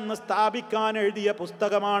എന്ന് സ്ഥാപിക്കാൻ എഴുതിയ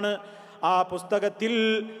പുസ്തകമാണ്. ആ പുസ്തകത്തിൽ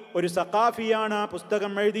ഒരു സഖാഫിയാണ് ആ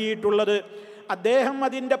പുസ്തകം എഴുതിയിട്ടുള്ളത്. അദ്ദേഹം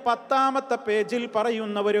അതിൻ്റെ 10ാമത്തെ പേജിൽ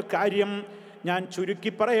പറയുന്ന ഒരു കാര്യം ഞാൻ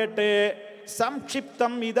ചുരുക്കി പറയട്ടെ.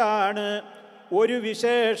 സംക്ഷിപ്തം ഇതാണ്: ഒരു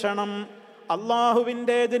വിശേഷണം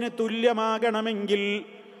അള്ളാഹുവിൻ്റേതിന് തുല്യമാകണമെങ്കിൽ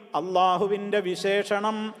അള്ളാഹുവിൻ്റെ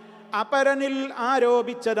വിശേഷണം അപരനിൽ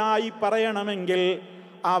ആരോപിച്ചതായി പറയണമെങ്കിൽ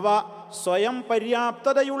അവ സ്വയം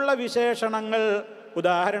പര്യാപ്തതയുള്ള വിശേഷണങ്ങൾ,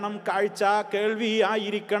 ഉദാഹരണം കാഴ്ച, കേൾവി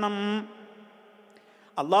ആയിരിക്കണം.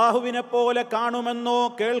 അള്ളാഹുവിനെ പോലെ കാണുമെന്നോ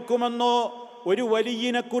കേൾക്കുമെന്നോ ഒരു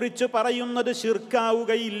വലിയനെ കുറിച്ച് പറയുന്നത്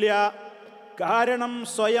ശിർക്കാവുകയില്ല. കാരണം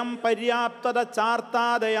സ്വയം പര്യാപ്തത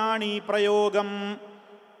ചാർത്താതെയാണ് ഈ പ്രയോഗം.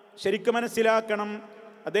 ശരിക്കും മനസ്സിലാക്കണം.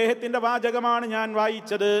 അദ്ദേഹത്തിൻ്റെ വാചകമാണ് ഞാൻ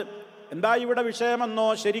വായിച്ചത്. എന്താ ഇവിടെ വിഷയമെന്നോ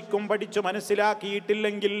ശരിക്കും പഠിച്ചു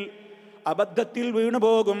മനസ്സിലാക്കിയിട്ടില്ലെങ്കിൽ അബദ്ധത്തിൽ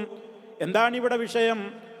വീണുപോകും. എന്താണിവിടെ വിഷയം?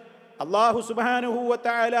 അല്ലാഹു സുബ്ഹാനഹു വ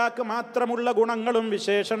തആലാക്ക് മാത്രമുള്ള ഗുണങ്ങളും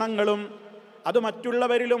വിശേഷണങ്ങളും അത്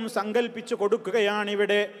മറ്റുള്ളവരിലും സങ്കല്പിച്ചു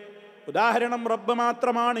കൊടുക്കുകയാണിവിടെ. ഉദാഹരണം, റബ്ബ്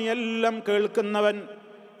മാത്രമാണ് എല്ലാം കേൾക്കുന്നവൻ,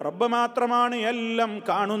 റബ്ബ് മാത്രമാണ് എല്ലാം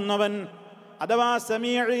കാണുന്നവൻ. അഥവാ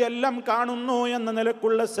സമീഅ്, എല്ലാം കാണുന്നു എന്ന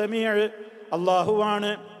നിലക്കുള്ള സമീഅ്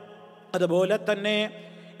അല്ലാഹുവാണ്. അതുപോലെ തന്നെ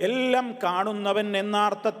എല്ലാം കാണുന്നവൻ എന്ന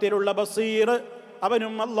അർത്ഥത്തിലുള്ള ബസീർ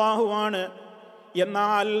അവനും അല്ലാഹുവാണ്.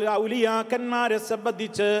 എന്നാൽ ഔലിയാക്കന്മാരെ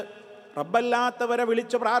സംബന്ധിച്ച് റബ്ബല്ലാത്തവരെ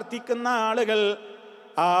വിളിച്ചു പ്രാർത്ഥിക്കുന്ന ആളുകൾ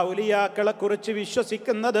ആ ഔലിയാക്കളെ കുറിച്ച്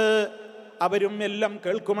വിശ്വസിക്കുന്നത് അവരും എല്ലാം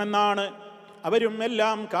കേൾക്കുമെന്നാണ്, അവരും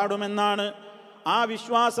എല്ലാം കാണുമെന്നാണ്. ആ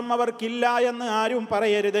വിശ്വാസം അവർക്കില്ല എന്ന് ആരും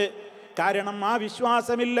പറയരുത്. കാരണം ആ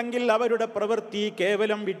വിശ്വാസമില്ലെങ്കിൽ അവരുടെ പ്രവൃത്തി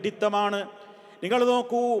കേവലം വിഡ്ഢിത്തമാണ്. നിങ്ങൾ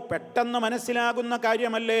നോക്കൂ, പെട്ടെന്ന് മനസ്സിലാകുന്ന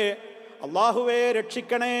കാര്യമല്ലേ? അള്ളാഹുവേ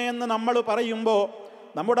രക്ഷിക്കണേ എന്ന് നമ്മൾ പറയുമ്പോൾ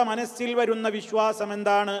നമ്മുടെ മനസ്സിൽ വരുന്ന വിശ്വാസം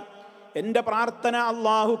എന്താണ്? എൻ്റെ പ്രാർത്ഥന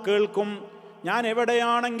അള്ളാഹു കേൾക്കും, ഞാൻ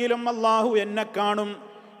എവിടെയാണെങ്കിലും അള്ളാഹു എന്നെ കാണും.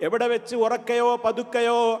 എവിടെ വെച്ച് ഉറക്കയോ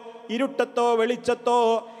പതുക്കയോ ഇരുട്ടത്തോ വെളിച്ചത്തോ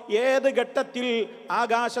ഏത് ഘട്ടത്തിൽ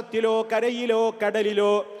ആകാശത്തിലോ കരയിലോ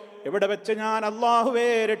കടലിലോ എവിടെ വെച്ച് ഞാൻ അള്ളാഹുവേ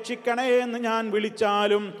രക്ഷിക്കണേ എന്ന് ഞാൻ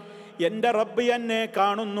വിളിച്ചാലും എൻ്റെ റബ്ബ് എന്നെ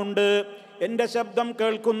കാണുന്നുണ്ട്, എൻ്റെ ശബ്ദം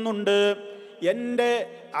കേൾക്കുന്നുണ്ട്, എൻ്റെ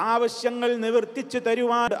ആവശ്യങ്ങൾ നിവർത്തിച്ചു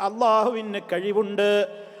തരുവാൻ അള്ളാഹുവിന് കഴിവുണ്ട്.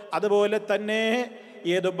 അതുപോലെ തന്നെ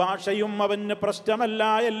ഏത് ഭാഷയും അവന് പ്രശ്നമല്ല,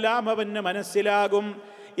 എല്ലാം അവന് മനസ്സിലാകും.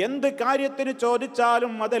 എന്ത് കാര്യത്തിന്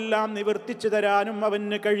ചോദിച്ചാലും അതെല്ലാം നിവർത്തിച്ചു തരാനും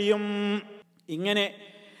അവന് കഴിയും. ഇങ്ങനെ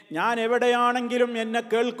ഞാൻ എവിടെയാണെങ്കിലും എന്നെ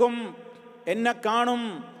കേൾക്കും, എന്നെ കാണും,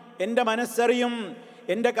 എൻ്റെ മനസ്സറിയും,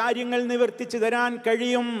 എൻ്റെ കാര്യങ്ങൾ നിവർത്തിച്ചു തരാൻ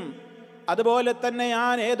കഴിയും. അതുപോലെ തന്നെ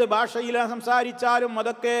ഞാൻ ഏത് ഭാഷയിലാണ് സംസാരിച്ചാലും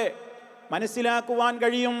അതൊക്കെ മനസ്സിലാക്കുവാൻ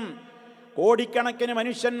കഴിയും. കോടിക്കണക്കിന്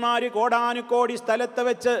മനുഷ്യന്മാർ കോടാനുകോടി സ്ഥലത്ത്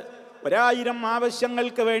വെച്ച് 1000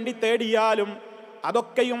 ആവശ്യങ്ങൾക്ക് വേണ്ടി തേടിയാലും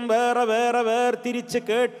അതൊക്കെയും വേറെ വേറെ വേർതിരിച്ച്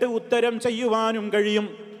കേട്ട് ഉത്തരം ചെയ്യുവാനും കഴിയും.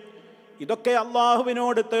 ഇതൊക്കെ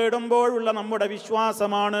അള്ളാഹുവിനോട് തേടുമ്പോഴുള്ള നമ്മുടെ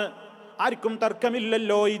വിശ്വാസമാണ്. ആർക്കും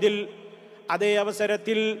തർക്കമില്ലല്ലോ ഇതിൽ. അതേ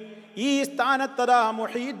അവസരത്തിൽ ഈ സ്ഥാനത്തതാ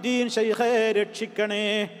മുഹീദ്ദീൻ ശൈഖേ രക്ഷിക്കണേ,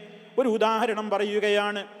 ഒരു ഉദാഹരണം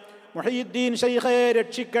പറയുകയാണ്. മുഹീദ്ദീൻ ശൈഖേ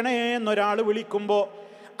രക്ഷിക്കണേ എന്നൊരാൾ വിളിക്കുമ്പോൾ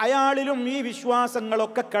അയാളിലും ഈ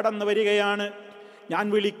വിശ്വാസങ്ങളൊക്കെ കടന്നു വരികയാണ്. ഞാൻ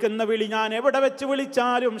വിളിക്കുന്ന വിളി, ഞാൻ എവിടെ വെച്ച്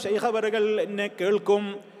വിളിച്ചാലും ശൈഖ് അവറുകൾ എന്നെ കേൾക്കും,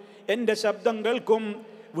 എൻ്റെ ശബ്ദം കേൾക്കും,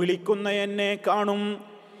 വിളിക്കുന്ന എന്നെ കാണും.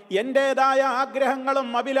 എൻ്റേതായ ആഗ്രഹങ്ങളും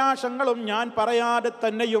അഭിലാഷങ്ങളും ഞാൻ പറയാതെ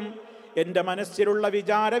തന്നെയും എൻ്റെ മനസ്സിലുള്ള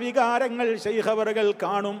വികാരങ്ങൾ ശൈഖ് അവറുകൾ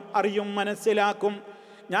കാണും, അറിയും, മനസ്സിലാക്കും.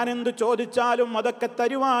 ഞാൻ എന്തു ചോദിച്ചാലും അതൊക്കെ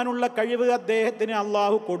തരുവാനുള്ള കഴിവ് അദ്ദേഹത്തിന്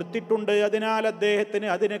അള്ളാഹു കൊടുത്തിട്ടുണ്ട്. അതിനാൽ അദ്ദേഹത്തിന്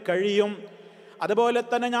അതിന് കഴിയും. അതുപോലെ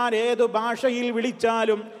തന്നെ ഞാൻ ഏതു ഭാഷയിൽ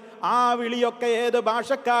വിളിച്ചാലും ആ വിളിയൊക്കെ ഏത്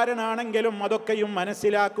ഭാഷക്കാരനാണെങ്കിലും അതൊക്കെയും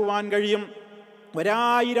മനസ്സിലാക്കുവാൻ കഴിയും.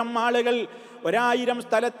 1000 ആളുകൾ 1000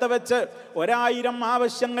 സ്ഥലത്ത് വെച്ച് 1000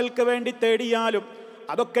 ആവശ്യങ്ങൾക്ക് വേണ്ടി തേടിയാലും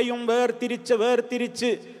അതൊക്കെയും വേർതിരിച്ച്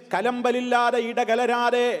കലമ്പലില്ലാതെ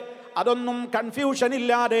ഇടകലരാതെ അതൊന്നും കൺഫ്യൂഷൻ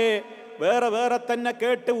ഇല്ലാതെ വേറെ തന്നെ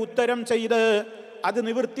കേട്ട് ഉത്തരം ചെയ്ത് അത്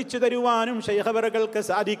നിവർത്തിച്ചു തരുവാനും ശൈഖ് അവറുകൾക്ക്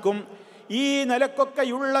സാധിക്കും. ഈ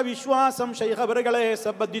നിലക്കൊക്കെയുള്ള വിശ്വാസം ശൈഖ് അവറുകളെ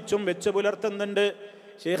സംബന്ധിച്ചും വെച്ച് പുലർത്തുന്നുണ്ട്.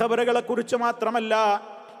 ശൈഖ് അവറുകളെ കുറിച്ച് മാത്രമല്ല,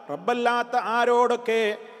 റബ്ബല്ലാത്ത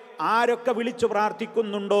ആരൊക്കെ വിളിച്ചു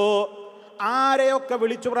പ്രാർത്ഥിക്കുന്നുണ്ടോ, ആരെയൊക്കെ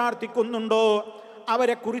വിളിച്ചു പ്രാർത്ഥിക്കുന്നുണ്ടോ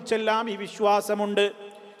അവരെ കുറിച്ചെല്ലാം ഈ വിശ്വാസമുണ്ട്.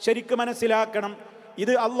 ശരിക്കും മനസ്സിലാക്കണം,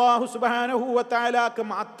 ഇത് അല്ലാഹു സുബ്ഹാനഹു വ തആലാക്ക്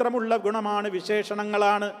മാത്രമുള്ള ഗുണമാണ്,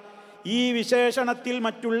 വിശേഷണങ്ങളാണ്. ഈ വിശേഷണത്തിൽ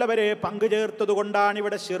മറ്റുള്ളവരെ പങ്കുചേർത്തത് കൊണ്ടാണ്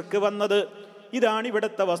ഇവിടെ ശിർക്ക് വന്നത്. ഇതാണ്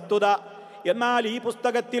ഇവിടുത്തെ വസ്തുത. എന്നാൽ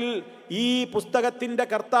ഈ പുസ്തകത്തിൻ്റെ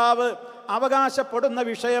കർത്താവ് അവകാശപ്പെടുന്ന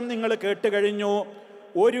വിഷയം നിങ്ങൾ കേട്ടുകഴിഞ്ഞു.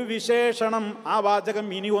 ഒരു വിശേഷണം, ആ വാചകം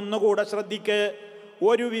ഇനി ഒന്നുകൂടെ ശ്രദ്ധിക്ക്.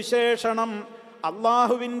 ഒരു വിശേഷണം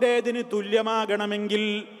അള്ളാഹുവിൻ്റേതിന് തുല്യമാകണമെങ്കിൽ,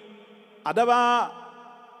 അഥവാ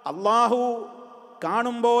അള്ളാഹു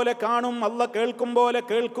കാണും പോലെ കാണും, അല്ല കേൾക്കും പോലെ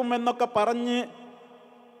കേൾക്കും എന്നൊക്കെ പറഞ്ഞ്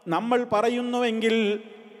നമ്മൾ പറയുന്നുവെങ്കിൽ,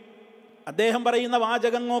 അദ്ദേഹം പറയുന്ന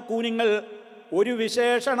വാചകം നോക്കൂ നിങ്ങൾ. ഒരു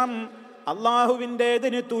വിശേഷണം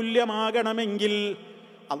അള്ളാഹുവിൻ്റേതിന് തുല്യമാകണമെങ്കിൽ,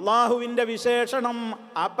 അള്ളാഹുവിൻ്റെ വിശേഷണം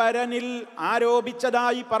അപരനിൽ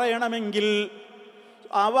ആരോപിച്ചതായി പറയണമെങ്കിൽ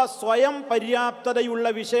അവ സ്വയം പര്യാപ്തതയുള്ള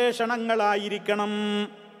വിശേഷണങ്ങളായിരിക്കണം.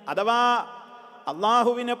 അഥവാ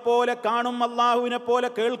അള്ളാഹുവിനെ പോലെ കാണും, അള്ളാഹുവിനെ പോലെ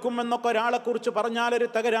കേൾക്കും എന്നൊക്കെ ഒരാളെക്കുറിച്ച് പറഞ്ഞാലൊരു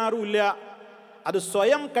തകരാറുമില്ല. അത്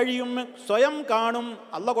സ്വയം കഴിയും, സ്വയം കാണും,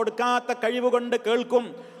 അല്ല കൊടുക്കാത്ത കഴിവ് കൊണ്ട് കേൾക്കും,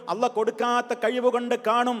 അല്ല കൊടുക്കാത്ത കഴിവ് കൊണ്ട്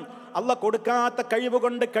കാണും, അല്ല കൊടുക്കാത്ത കഴിവ്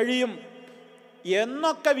കൊണ്ട് കഴിയും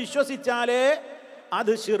എന്നൊക്കെ വിശ്വസിച്ചാലേ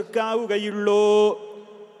അത് ശിർക്കാവുകയുള്ളൂ.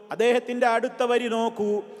 അദ്ദേഹത്തിൻ്റെ അടുത്ത വരി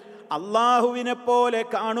നോക്കൂ. അള്ളാഹുവിനെ പോലെ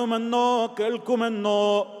കാണുമെന്നോ കേൾക്കുമെന്നോ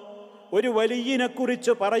ഒരു വലിയനെ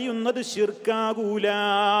കുറിച്ച് പറയുന്നത് ശിർക്കാകൂല.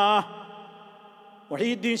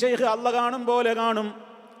 മുഹീദ്ദീൻ ശൈഖ് അല്ല കാണും പോലെ കാണും,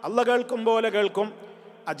 അല്ല കേൾക്കും പോലെ കേൾക്കും.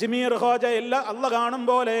 അജ്മീർ ഖാജ അല്ല കാണും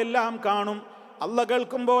പോലെ എല്ലാം കാണും, അല്ല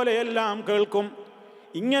കേൾക്കും പോലെ എല്ലാം കേൾക്കും.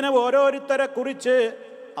 ഇങ്ങനെ ഓരോരുത്തരെ കുറിച്ച്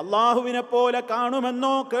അള്ളാഹുവിനെ പോലെ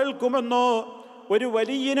കാണുമെന്നോ കേൾക്കുമെന്നോ ഒരു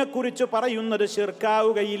വലിയനെ കുറിച്ച് പറയുന്നത്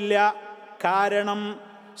ശിർക്കാവുകയില്ല. കാരണം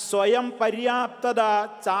സ്വയം പര്യാപ്തത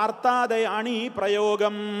ചാർത്താതെയാണ് ഈ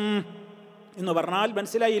പ്രയോഗം എന്ന് പറഞ്ഞാൽ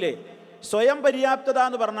മനസ്സിലായില്ലേ? സ്വയം പര്യാപ്തത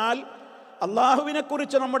എന്ന് പറഞ്ഞാൽ അള്ളാഹുവിനെ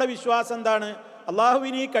കുറിച്ച് നമ്മുടെ വിശ്വാസം എന്താണ്?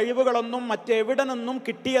 അള്ളാഹുവിന് ഈ കഴിവുകളൊന്നും മറ്റെവിടെ നിന്നും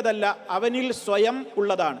കിട്ടിയതല്ല, അവനിൽ സ്വയം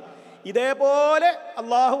ഉള്ളതാണ്. ഇതേപോലെ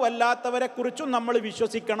അള്ളാഹു അല്ലാത്തവരെ കുറിച്ചും നമ്മൾ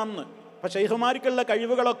വിശ്വസിക്കണം എന്ന്. അപ്പം ശൈഖുമാർക്കുള്ള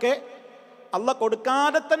കഴിവുകളൊക്കെ അല്ല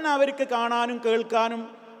കൊടുക്കാതെ തന്നെ അവർക്ക് കാണാനും കേൾക്കാനും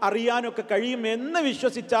അറിയാനും ഒക്കെ കഴിയും എന്ന്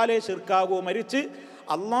വിശ്വസിച്ചാലേ ശിർക്കാകൂ. മറിച്ച്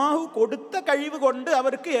അള്ളാഹു കൊടുത്ത കഴിവ് കൊണ്ട്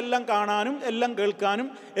അവർക്ക് എല്ലാം കാണാനും എല്ലാം കേൾക്കാനും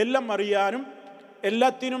എല്ലാം അറിയാനും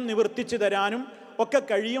എല്ലാത്തിനും നിവർത്തിച്ചു തരാനും ഒക്കെ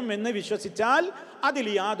കഴിയും എന്ന് വിശ്വസിച്ചാൽ അതിൽ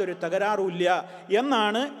യാതൊരു തകരാറുമില്ല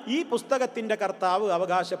എന്നാണ് ഈ പുസ്തകത്തിൻ്റെ കർത്താവ്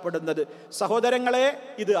അവകാശപ്പെടുന്നത്. സഹോദരങ്ങളെ,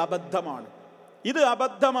 ഇത് അബദ്ധമാണ്. ഇത്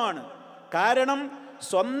അബദ്ധമാണ്. കാരണം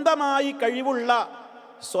സ്വന്തമായി കഴിവുള്ള,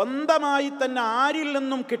 സ്വന്തമായി തന്നെ ആരിൽ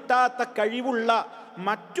നിന്നും കിട്ടാത്ത കഴിവുള്ള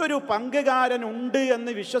മറ്റൊരു പങ്കുകാരനുണ്ട്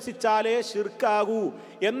എന്ന് വിശ്വസിച്ചാലേ ശിർക്കാകൂ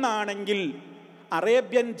എന്നാണെങ്കിൽ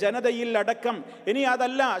അറേബ്യൻ ജനതയിൽ അടക്കം, ഇനി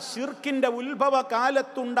അതല്ല ശിർക്കിൻ്റെ ഉത്ഭവ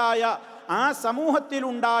കാലത്തുണ്ടായ ആ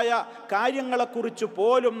സമൂഹത്തിലുണ്ടായ കാര്യങ്ങളെക്കുറിച്ച്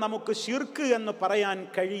പോലും നമുക്ക് ശിർക്ക് എന്ന് പറയാൻ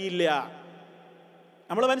കഴിയില്ല.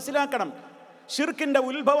 നമ്മൾ മനസ്സിലാക്കണം, ശിർക്കിൻ്റെ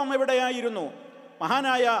ഉത്ഭവം എവിടെയായിരുന്നു?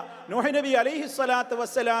 മഹാനായ നൂഹ് നബി അലൈഹിസ്സലാത്തു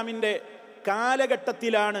വസ്സലാമിൻ്റെ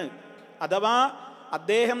കാലഘട്ടത്തിലാണ്, അഥവാ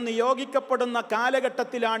അദ്ദേഹം നിയോഗിക്കപ്പെടുന്ന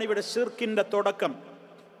കാലഘട്ടത്തിലാണ് ഇവിടെ ശിർക്കിൻ്റെ തുടക്കം.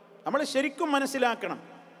 നമ്മൾ ശരിക്കും മനസ്സിലാക്കണം,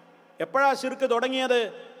 എപ്പോഴാണ് ശിർക്ക് തുടങ്ങിയത്?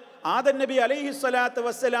 ആദം നബി അലൈഹിസ്സലാത്തു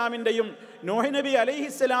വസ്സലാമിൻ്റെയും നൂഹ് നബി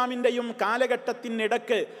അലൈഹിസ്സലാമിൻ്റെയും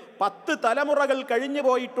കാലഘട്ടത്തിനിടക്ക് 10 തലമുറകൾ കഴിഞ്ഞു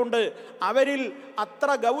പോയിട്ടുണ്ട്. അവരിൽ അത്ര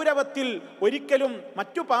ഗൗരവത്തിൽ ഒരിക്കലും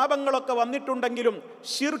മറ്റു പാപങ്ങളൊക്കെ വന്നിട്ടുണ്ടെങ്കിലും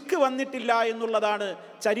ശിർക്ക് വന്നിട്ടില്ല എന്നുള്ളതാണ്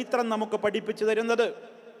ചരിത്രം നമുക്ക് പഠിപ്പിച്ചു തരുന്നത്.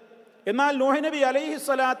 എന്നാൽ നൂഹ് നബി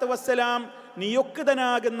അലൈഹിസ്സലാത്തു വസ്സലാം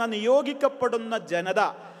നിയുക്തനാകുന്ന നിയോഗിക്കപ്പെടുന്ന ജനത,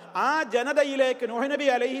 ആ ജനതയിലേക്ക് നൂഹ് നബി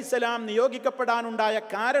അലൈഹിസ്സലാം നിയോഗിക്കപ്പെടാനുണ്ടായ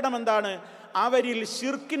കാരണം എന്താണ്? അവരിൽ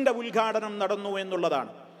ശിർക്കിൻ്റെ ഉദ്ഘാടനം നടന്നു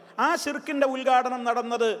എന്നുള്ളതാണ്. ആ ശിർക്കിൻ്റെ ഉദ്ഘാടനം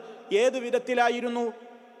നടന്നത് ഏത് വിധത്തിലായിരുന്നു?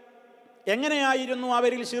 എങ്ങനെയായിരുന്നു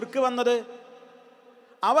അവരിൽ ശിർക്ക് വന്നത്?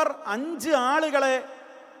 അവർ 5 ആളുകളെ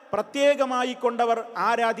പ്രത്യേകമായി കൊണ്ടവർ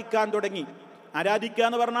ആരാധിക്കാൻ തുടങ്ങി. ആരാധിക്കുക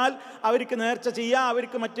എന്ന് പറഞ്ഞാൽ അവർക്ക് നേർച്ച ചെയ്യുക,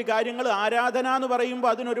 അവർക്ക് മറ്റു കാര്യങ്ങൾ. ആരാധന എന്ന് പറയുമ്പോൾ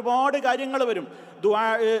അതിനൊരുപാട് കാര്യങ്ങൾ വരും. ദുആ,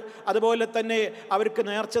 അതുപോലെ തന്നെ അവർക്ക്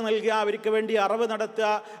നേർച്ച നൽകുക, അവർക്ക് വേണ്ടി അറവ് നടത്തുക,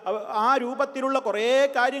 ആ രൂപത്തിലുള്ള കുറേ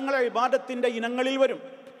കാര്യങ്ങൾ ഇബാദത്തിൻ്റെ ഇനങ്ങളിൽ വരും.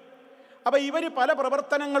 അപ്പം ഇവർ പല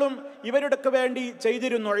പ്രവർത്തനങ്ങളും ഇവരുടെ വേണ്ടി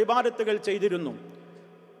ചെയ്തിരുന്നു, ഇബാദത്തുകൾ ചെയ്തിരുന്നു.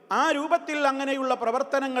 ആ രൂപത്തിൽ അങ്ങനെയുള്ള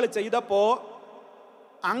പ്രവർത്തനങ്ങൾ ചെയ്തപ്പോൾ,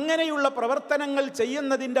 അങ്ങനെയുള്ള പ്രവർത്തനങ്ങൾ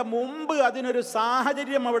ചെയ്യുന്നതിൻ്റെ മുമ്പ് അതിനൊരു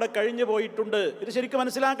സാഹചര്യം അവിടെ കഴിഞ്ഞു പോയിട്ടുണ്ട്. ഇത് ശരിക്കും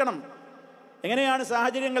മനസ്സിലാക്കണം. എങ്ങനെയാണ്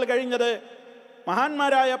സാഹചര്യങ്ങൾ കഴിഞ്ഞത്?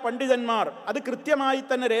 മഹാന്മാരായ പണ്ഡിതന്മാർ അത് കൃത്യമായി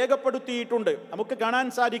തന്നെ രേഖപ്പെടുത്തിയിട്ടുണ്ട്. നമുക്ക് കാണാൻ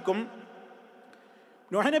സാധിക്കും,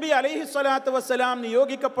 നൂഹ് നബി അലൈഹിസ്സലാത്തു വസ്സലാം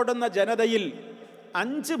നിയോഗിക്കപ്പെടുന്ന ജനതയിൽ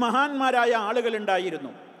 5 മഹാന്മാരായ ആളുകൾ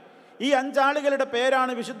ഉണ്ടായിരുന്നു. ഈ 5 ആളുകളുടെ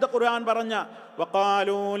പേരാണ് വിശുദ്ധ ഖുർആൻ പറഞ്ഞ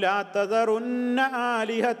വഖാലൂ ലാ തദറുന്ന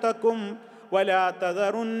ആലിഹതകും വലാ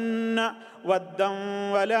തദറുന്ന വദ്ദൻ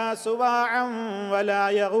വലാ സുവാഅൻ വലാ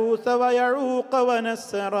യഗൂസ വയഊഖ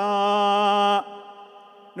വനസ്റാ.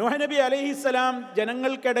 നൂഹ് നബി അലൈഹിസ്സലാം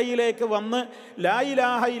ജനങ്ങൾക്കിടയിലേക്ക് വന്ന് ലാ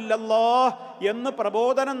ഇലാഹ ഇല്ലല്ലാഹ് എന്ന്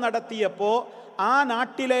പ്രബോധനം നടത്തിയപ്പോൾ ആ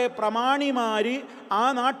നാട്ടിലെ പ്രമാണിമാര് ആ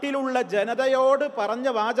നാട്ടിലുള്ള ജനതയോട് പറഞ്ഞ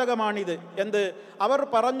വാചകമാണിത്. എന്ത്? അവർ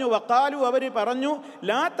പറഞ്ഞു, വഖാലു, അവർ പറഞ്ഞു,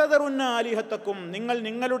 ലാ തദറുന്ന ആലിഹതകും, നിങ്ങൾ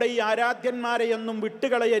നിങ്ങളുടെ ഈ ആരാധ്യന്മാരെയൊന്നും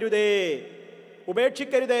വിട്ടുകളയരുതേ,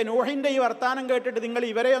 ഉപേക്ഷിക്കരുതേ. നൂഹിൻ്റെ ഈ വർത്താനം കേട്ടിട്ട് നിങ്ങൾ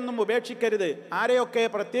ഇവരെയൊന്നും ഉപേക്ഷിക്കരുത്. ആരെയൊക്കെ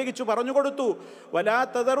പ്രത്യേകിച്ചു പറഞ്ഞു കൊടുത്തു? വലാ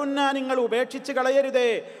തദറുന്ന, നിങ്ങൾ ഉപേക്ഷിച്ച് കളയരുതേ.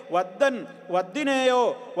 വദ്ദൻ, വദ്ദിനെയോ,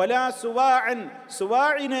 വലാ സുവാഅൻ,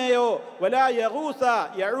 സുവാഇനെയോ, വലാ യഗൂസ,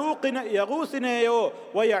 യഗൂസിനെയോ,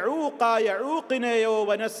 വയഊഖ, യഊഖിനെയോ,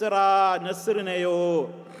 വനസ്റാ, നസ്റിനെയോ.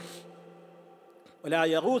 വലാ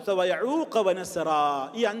യഗൂസ വയഊഖ വനസ്റാ.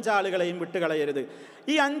 ഈ 5 ആളുകളെയും വിട്ടുകളയരുത്.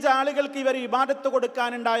 ഈ 5 ആളുകൾക്ക് ഇവർ ഇബാദത്ത്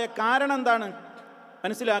കൊടുക്കാനുണ്ടായ കാരണം എന്താണ്?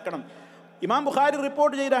 മനസ്സിലാക്കണം. ഇമാം ബുഖാരി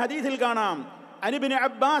റിപ്പോർട്ട് ചെയ്ത ഹദീസിൽ കാണാം, അനിബ്നു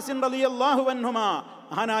അബ്ബാസ് റളിയല്ലാഹു അൻഹുമാ,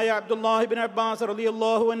 മഹാനായ അബ്ദുല്ലാഹി ഇബ്നു അബ്ബാസ്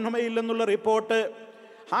റളിയല്ലാഹു അൻഹുമയിൽ നിന്നുള്ള റിപ്പോർട്ട്,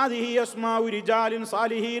 ഹാദിഹി അസ്മാഉ റിജാലിൻ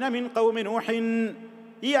സാലിഹീന മിൻ ഖൗമി നൂഹിൻ.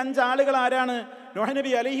 ഈ 5 ആളുകൾ ആരാണ്? നൂഹ്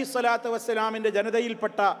നബി അലൈഹിസ്സലാത്തു വസ്സലാമിൻ്റെ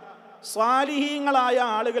ജനതയിൽപ്പെട്ട സ്വാലിഹീങ്ങളായ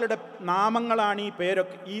ആളുകളുടെ നാമങ്ങളാണ് ഈ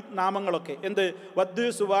പേരൊക്കെ, ഈ നാമങ്ങളൊക്കെ. എന്ത്? വദ്,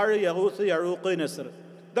 സുവാഴ്, യഗൂസ്, യഊഖ്, നസ്ർ.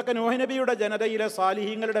 ഇതൊക്കെ നൂഹ് നബിയുടെ ജനതയിലെ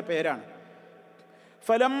സ്വാലിഹീങ്ങളുടെ പേരാണ്.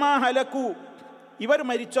 ഫലമ്മ ഹലക്കു, ഇവർ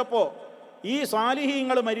മരിച്ചപ്പോൾ, ഈ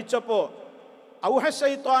സ്വാലിഹീങ്ങൾ മരിച്ചപ്പോൾ, ഔഹ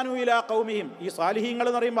ശൈത്വാനു ഇലാ ഖൗമിഹിം, ഈ സ്വാലിഹീങ്ങൾ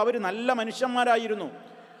എന്ന് പറയുമ്പോൾ അവർ നല്ല മനുഷ്യന്മാരായിരുന്നു.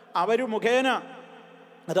 അവർ മുഖേന,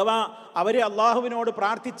 അഥവാ അവർ അള്ളാഹുവിനോട്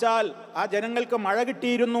പ്രാർത്ഥിച്ചാൽ ആ ജനങ്ങൾക്ക് മഴ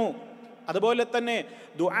കിട്ടിയിരുന്നു. അതുപോലെ തന്നെ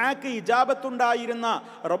ദുആക്ക് ഇജാബത്തുണ്ടായിരുന്ന,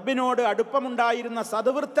 റബ്ബിനോട് അടുപ്പമുണ്ടായിരുന്ന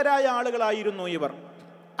സദ്വൃത്തരായ ആളുകളായിരുന്നു ഇവർ.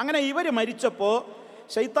 അങ്ങനെ ഇവർ മരിച്ചപ്പോൾ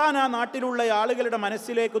ശൈത്താൻ ആ നാട്ടിലുള്ള ആളുകളുടെ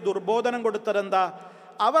മനസ്സിലേക്ക് ദുർബോധനം കൊടുത്തതെന്താ?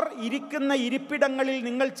 അവർ ഇരിക്കുന്ന ഇരിപ്പിടങ്ങളിൽ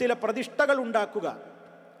നിങ്ങൾ ചില പ്രതിഷ്ഠകൾ ഉണ്ടാക്കുക,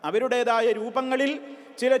 അവരുടേതായ രൂപങ്ങളിൽ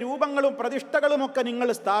ചില രൂപങ്ങളും പ്രതിഷ്ഠകളുമൊക്കെ നിങ്ങൾ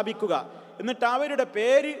സ്ഥാപിക്കുക, എന്നിട്ട് അവരുടെ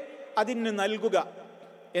പേര് അതിന് നൽകുക.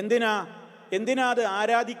 എന്തിനാ അത്?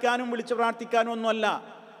 ആരാധിക്കാനും വിളിച്ചു പ്രാർത്ഥിക്കാനും ഒന്നുമല്ല.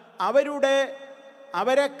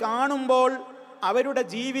 അവരെ കാണുമ്പോൾ അവരുടെ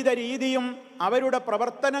ജീവിത രീതിയും അവരുടെ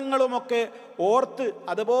പ്രവർത്തനങ്ങളുമൊക്കെ ഓർത്ത്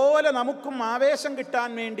അതുപോലെ നമുക്കും ആവേശം കിട്ടാൻ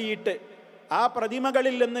വേണ്ടിയിട്ട് ആ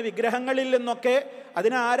പ്രതിമകളിൽ നിന്ന്, വിഗ്രഹങ്ങളിൽ നിന്നൊക്കെ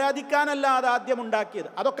അതിനെ ആരാധിക്കാനല്ല അത് ആദ്യം ഉണ്ടാക്കിയത്.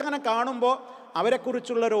 അതൊക്കെ അങ്ങനെ കാണുമ്പോൾ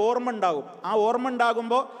അവരെക്കുറിച്ചുള്ളൊരു ഓർമ്മ ഉണ്ടാകും. ആ ഓർമ്മ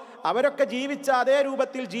ഉണ്ടാകുമ്പോൾ അവരൊക്കെ ജീവിച്ച അതേ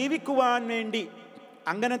രൂപത്തിൽ ജീവിക്കുവാൻ വേണ്ടി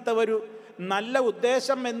അങ്ങനത്തെ ഒരു നല്ല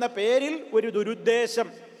ഉദ്ദേശം എന്ന പേരിൽ ഒരു ദുരുദ്ദേശം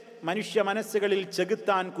മനുഷ്യ മനസ്സുകളിൽ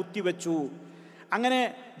ചെകുത്താൻ കുത്തിവെച്ചു. അങ്ങനെ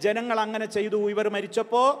ജനങ്ങൾ അങ്ങനെ ചെയ്തു. ഇവർ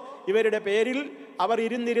മരിച്ചപ്പോൾ ഇവരുടെ പേരിൽ, അവർ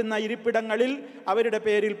ഇരുന്നിരുന്ന ഇരിപ്പിടങ്ങളിൽ അവരുടെ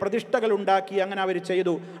പേരിൽ പ്രതിഷ്ഠകൾ ഉണ്ടാക്കി. അങ്ങനെ അവർ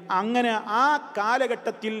ചെയ്തു. അങ്ങനെ ആ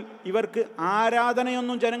കാലഘട്ടത്തിൽ ഇവർക്ക്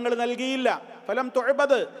ആരാധനയൊന്നും ജനങ്ങൾ നൽകിയില്ല. ഫലം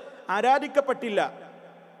തുഅബദ്, ആരാധിക്കപ്പെട്ടില്ല.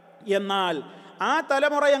 എന്നാൽ ആ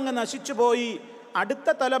തലമുറ അങ്ങ് നശിച്ചുപോയി. അടുത്ത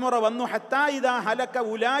തലമുറ വന്നു. ഹത്താ ഇദാ ഹലക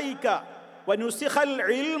ഉലൈക വനുസിഖൽ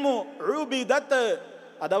ഇൽമു ഉബിദത്,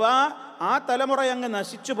 അഥവാ ആ തലമുറ അങ്ങ്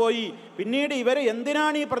നശിച്ചുപോയി. പിന്നീട് ഇവരെ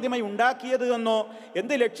എന്തിനാണ് ഈ പ്രതിമ ഉണ്ടാക്കിയത് എന്നോ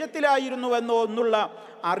എന്ത് ലക്ഷ്യത്തിലായിരുന്നുവെന്നോ എന്നുള്ള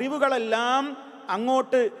അറിവുകളെല്ലാം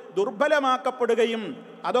അങ്ങോട്ട് ദുർബലമാക്കപ്പെടുകയും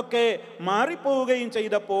അതൊക്കെ മാറിപ്പോവുകയും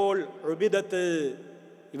ചെയ്തപ്പോൾ ഉബിദത്ത്,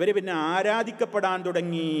 ഇവർ പിന്നെ ആരാധിക്കപ്പെടാൻ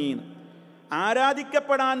തുടങ്ങി.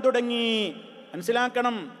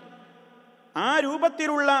 മനസ്സിലാക്കണം, ആ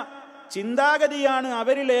രൂപത്തിലുള്ള ചിന്താഗതിയാണ്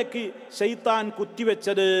അവരിലേക്ക് ശൈത്താൻ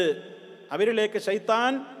കുത്തിവെച്ചത്. അവരിലേക്ക്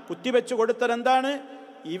ശൈത്താൻ കുത്തിവെച്ചു കൊടുത്തത് എന്താണ്?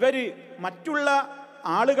 ഇവര് മറ്റുള്ള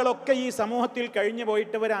ആളുകളൊക്കെ ഈ സമൂഹത്തിൽ കഴിഞ്ഞു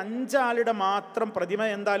പോയിട്ട് ഒരു 5 ആളുടെ മാത്രം പ്രതിമ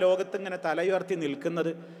എന്താ ലോകത്ത് ഇങ്ങനെ തലയുയർത്തി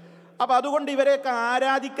നിൽക്കുന്നത്? അപ്പം അതുകൊണ്ട് ഇവരെയൊക്കെ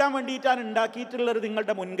ആരാധിക്കാൻ വേണ്ടിയിട്ടാണ് ഉണ്ടാക്കിയിട്ടുള്ളത്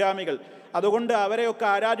നിങ്ങളുടെ മുൻഗാമികൾ. അതുകൊണ്ട് അവരെയൊക്കെ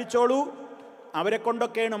ആരാധിച്ചോളൂ, അവരെ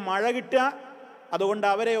കൊണ്ടൊക്കെയാണ് മഴ കിട്ടുക, അതുകൊണ്ട്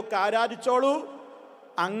അവരെയൊക്കെ ആരാധിച്ചോളൂ.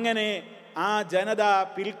 അങ്ങനെ ആ ജനത,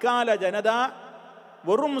 പിൽക്കാല ജനത,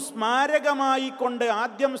 വെറും സ്മാരകമായി കൊണ്ട്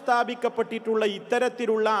ആദ്യം സ്ഥാപിക്കപ്പെട്ടിട്ടുള്ള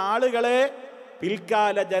ഇത്തരത്തിലുള്ള ആളുകളെ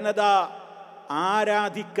പിൽക്കാല ജനത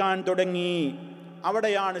ആരാധിക്കാൻ തുടങ്ങി.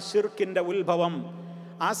 അവിടെയാണ് ശിർക്കിന്റെ ഉത്ഭവം.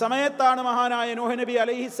 ആ സമയത്താണ് മഹാനായ നൂഹ് നബി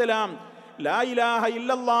അലൈഹിസ്സലാം ലാ ഇലാഹ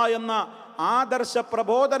ഇല്ലല്ലാഹ് എന്ന ആദർശ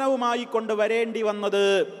പ്രബോധനവുമായി കൊണ്ട് വരേണ്ടി വന്നത്.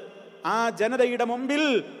 ആ ജനതയുടെ മുമ്പിൽ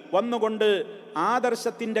വന്നുകൊണ്ട്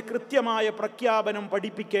ആദർശത്തിന്റെ കൃത്യമായ പ്രഖ്യാപനം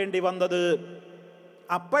പഠിപ്പിക്കേണ്ടി വന്നത്.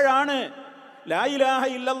 അപ്പോഴാണ് ലാ ഇലാഹ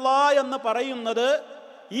ഇല്ലല്ലാഹ് എന്ന് പറയുന്നത്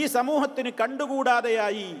ഈ സമൂഹത്തിന്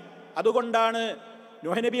കണ്ടുകൂടാതെയായി. അതുകൊണ്ടാണ്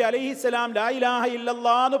നൂഹ് നബി അലൈഹിസ്സലാം ലാ ഇലാഹ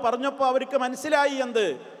ഇല്ലല്ലാഹ് എന്ന് പറഞ്ഞപ്പോൾ അവർക്ക് മനസ്സിലായി എന്ത്?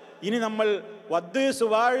 ഇനി നമ്മൾ വദ്,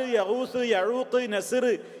 സുവാഴ്, യഗൂസ്, യഊഖ്, നസ്ർ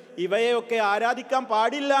ഇവയൊക്കെ ആരാധിക്കാൻ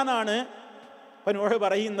പാടില്ല എന്നാണ് ഇപ്പം നൂഹ്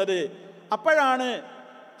പറയുന്നത്. അപ്പോഴാണ്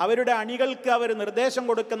അവരുടെ അണികൾക്ക് അവർ നിർദ്ദേശം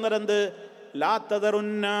കൊടുക്കുന്നത് എന്ത്? ലാ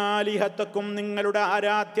തദറുന്ന ആലിഹത്തക്കും, നിങ്ങളുടെ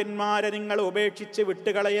ആരാധ്യന്മാരെ നിങ്ങൾ ഉപേക്ഷിച്ച്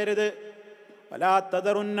വിട്ടുകളയരുത്. വലാ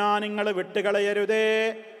തദറുന്ന, നിങ്ങൾ വിട്ടുകളയരുതേ.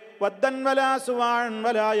 വദ്ദൻ വലാ സുവാഅൻ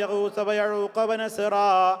വലാ യഗൂസ വയഊഖ വനസ്റ,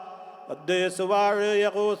 വദ്, സുവാഅ്,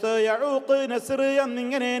 യഗൂസ്, യഊഖ്, നസ്ർ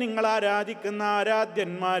എന്നിങ്ങനെ നിങ്ങൾ ആരാധിക്കുന്ന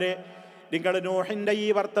ആരാധ്യന്മാരെ നിങ്ങൾ നൂഹിന്റെ ഈ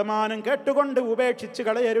വർത്തമാനം കേട്ടുകൊണ്ട് ഉപേക്ഷിച്ച്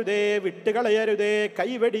കളയരുതേ, വിട്ടുകളയരുതേ,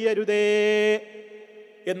 കൈവെടിയരുതേ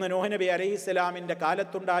എന്ന് നൂഹ് നബി അലൈഹിസ്സലാമിൻ്റെ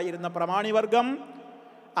കാലത്തുണ്ടായിരുന്ന പ്രമാണിവർഗം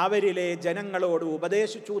അവരിലെ ജനങ്ങളോട്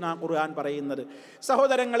ഉപദേശിച്ചു എന്നാണ് ഖുർആൻ പറയുന്നത്.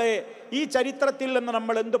 സഹോദരങ്ങളെ, ഈ ചരിത്രത്തിൽ നിന്ന്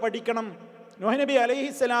നമ്മൾ എന്ത് പഠിക്കണം? നൂഹ് നബി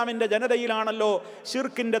അലൈഹിസ്സലാമിൻ്റെ ജനതയിലാണല്ലോ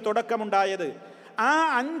ശിർക്കിൻ്റെ തുടക്കമുണ്ടായത്. ആ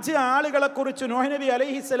 5 ആളുകളെക്കുറിച്ച് നൂഹ് നബി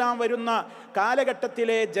അലൈഹിസ്സലാം വരുന്ന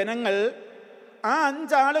കാലഘട്ടത്തിലെ ജനങ്ങൾ, ആ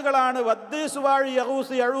 5 ആളുകളാണ് വദ്, സുവാഴ്,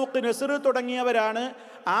 യഗൂസ്, യഊഖ്, നസ്ർ തുടങ്ങിയവരാണ്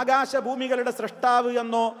ആകാശഭൂമികളുടെ സൃഷ്ടാവ്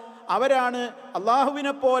എന്നോ, അവരാണ്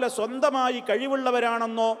അള്ളാഹുവിനെ പോലെ സ്വന്തമായി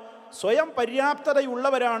കഴിവുള്ളവരാണെന്നോ, സ്വയം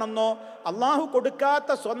പര്യാപ്തതയുള്ളവരാണെന്നോ, അള്ളാഹു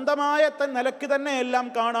കൊടുക്കാത്ത സ്വന്തമായ നിലക്ക് തന്നെ എല്ലാം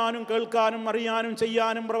കാണാനും കേൾക്കാനും അറിയാനും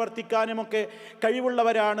ചെയ്യാനും പ്രവർത്തിക്കാനുമൊക്കെ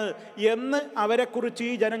കഴിവുള്ളവരാണ് എന്ന് അവരെക്കുറിച്ച്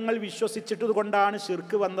ഈ ജനങ്ങൾ വിശ്വസിച്ചിട്ട് കൊണ്ടാണ്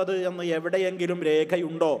ശിർക്ക് വന്നത് എന്ന് എവിടെയെങ്കിലും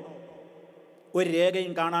രേഖയുണ്ടോ? ഒരു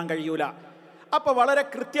രേഖയും കാണാൻ കഴിയൂല. അപ്പോൾ വളരെ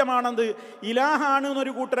കൃത്യമാണത്. ഇലാഹാണ്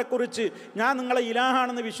എന്നൊരു കൂട്ടരെക്കുറിച്ച് ഞാൻ നിങ്ങളെ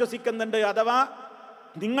ഇലാഹാണെന്ന് വിശ്വസിക്കുന്നുണ്ട്, അഥവാ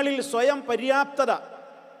നിങ്ങളിൽ സ്വയം പര്യാപ്തത,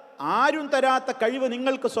 ആരും തരാത്ത കഴിവ്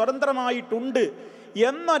നിങ്ങൾക്ക് സ്വതന്ത്രമായിട്ടുണ്ട്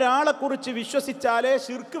എന്നൊരാളെക്കുറിച്ച് വിശ്വസിച്ചാലേ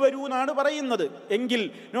ശിർക്ക് വരൂ എന്നാണ് പറയുന്നത്. എങ്കിൽ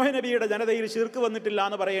നൂഹ് നബിയുടെ ജനതയിൽ ശിർക്ക് വന്നിട്ടില്ല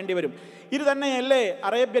എന്ന് പറയേണ്ടി വരും. ഇത് തന്നെയല്ലേ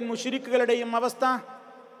അറേബ്യൻ മുശ്രിക്കുകളുടെയും അവസ്ഥ?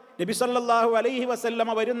 നബി സല്ലല്ലാഹു അലൈഹി വസല്ലമ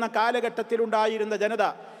വരുന്ന കാലഘട്ടത്തിലുണ്ടായിരുന്ന ജനത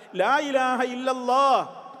ലാ ഇലാഹ ഇല്ലല്ലാഹ്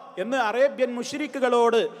എന്ന് അറേബ്യൻ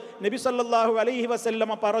മുശ്രിക്കുകളോട് നബി സല്ലല്ലാഹു അലൈഹി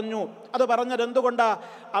വസല്ലമ പറഞ്ഞു. അത് പറഞ്ഞത് എന്തുകൊണ്ടാ?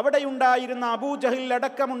 അവിടെയുണ്ടായിരുന്ന അബൂജഹിൽ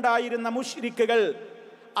അടക്കമുണ്ടായിരുന്ന മുശ്രിക്കുകൾ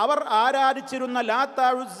അവർ ആരാധിച്ചിരുന്ന ലാത്ത,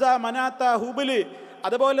 ഉസ്സ, മനാത്ത, ഹുബില്,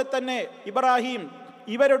 അതുപോലെ തന്നെ ഇബ്രാഹിം,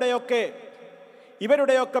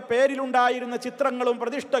 ഇവരുടെയൊക്കെ പേരിലുണ്ടായിരുന്ന ചിത്രങ്ങളും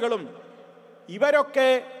പ്രതിഷ്ഠകളും ഇവരൊക്കെ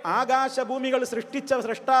ആകാശഭൂമികൾ സൃഷ്ടിച്ച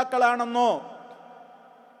സൃഷ്ടാക്കളാണെന്നോ,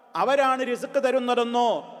 അവരാണ് റിസ്ക് തരുന്നതെന്നോ,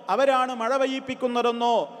 അവരാണ് മഴ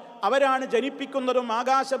പെയ്യിപ്പിക്കുന്നതെന്നോ, അവരാണ് ജനിപ്പിക്കുന്നതും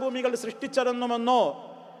ആകാശഭൂമികൾ സൃഷ്ടിച്ചതെന്നുമെന്നോ,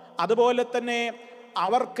 അതുപോലെ തന്നെ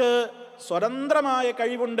അവർക്ക് സ്വതന്ത്രമായ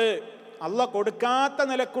കഴിവുണ്ട്, അള്ളാഹ് കൊടുക്കാത്ത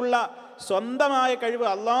നിലക്കുള്ള സ്വന്തമായ കഴിവ്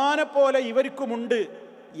അള്ളാഹിനെ പോലെ ഇവർക്കുമുണ്ട്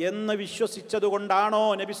എന്ന് വിശ്വസിച്ചതുകൊണ്ടാണോ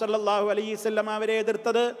നബി സല്ലല്ലാഹു അലൈഹി വസല്ലം അവരെ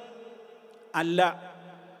എതിർത്തത്? അല്ല.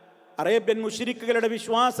 അറേബ്യൻ മുശ്രിക്കുകളുടെ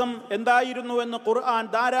വിശ്വാസം എന്തായിരുന്നു എന്ന് ഖുർആൻ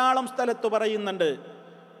ധാരാളം സ്ഥലത്ത് പറയുന്നുണ്ട്.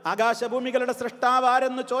 ആകാശഭൂമികളുടെ സൃഷ്ടാവ്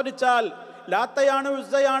ആരെന്ന് ചോദിച്ചാൽ ലാത്തയാണ്,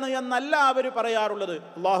 ഉസ്സയാണ് എന്നല്ല അവർ പറയാറുള്ളത്,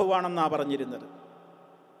 അള്ളാഹുവാണെന്നാണ് പറഞ്ഞിരുന്നത്.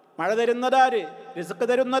 മഴ തരുന്നതാര്? റിസ്ക്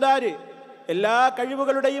തരുന്നതാര്? എല്ലാ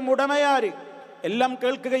കഴിവുകളുടെയും ഉടമയാര്? എല്ലാം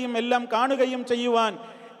കേൾക്കുകയും എല്ലാം കാണുകയും ചെയ്യുവാൻ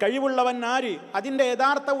കഴിവുള്ളവൻ ആര്? അതിൻ്റെ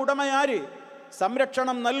യഥാർത്ഥ ഉടമയാര്?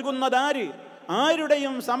 സംരക്ഷണം നൽകുന്നതാര്?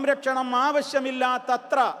 ആരുടെയും സംരക്ഷണം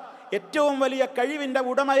ആവശ്യമില്ലാത്തത്ര ഏറ്റവും വലിയ കഴിവിൻ്റെ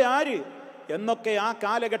ഉടമയാര് എന്നൊക്കെ ആ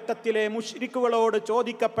കാലഘട്ടത്തിലെ മുശ്രിക്കുകളോട്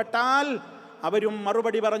ചോദിക്കപ്പെട്ടാൽ അവരും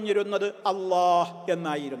മറുപടി പറഞ്ഞിരുന്നത് അല്ലാഹ്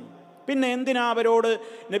എന്നായിരുന്നു. പിന്നെ എന്തിനാ അവരോട്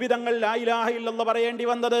നബി തങ്ങൾ ലാ ഇലാഹ ഇല്ലല്ലാഹ് പറയേണ്ടി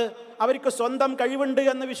വന്നത്? അവർക്ക് സ്വന്തം കഴിവുണ്ട്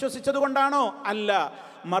എന്ന് വിശ്വസിച്ചത് കൊണ്ടാണോ? അല്ല.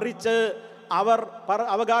 മറിച്ച് അവർ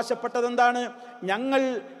അവകാശപ്പെട്ടത് എന്താണ്? ഞങ്ങൾ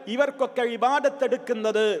ഇവർക്കൊക്കെ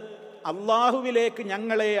ഇബാദത്തെടുക്കുന്നത് അള്ളാഹുവിലേക്ക്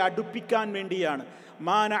ഞങ്ങളെ അടുപ്പിക്കാൻ വേണ്ടിയാണ്.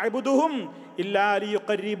 മാ നഅ്ബുദുഹും ഇല്ലാ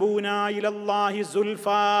ലിയുഖർരിബൂനാ ഇലല്ലാഹി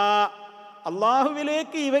സുൽഫാ.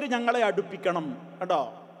 അള്ളാഹുവിലേക്ക് ഇവർ ഞങ്ങളെ അടുപ്പിക്കണം. കേട്ടോ,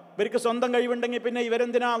 ഇവർക്ക് സ്വന്തം കഴിവുണ്ടെങ്കിൽ പിന്നെ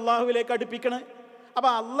ഇവരെന്തിനാ അള്ളാഹുവിലേക്ക് അടുപ്പിക്കണേ?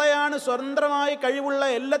 അപ്പം അള്ളയാണ് സ്വതന്ത്രമായി കഴിവുള്ള,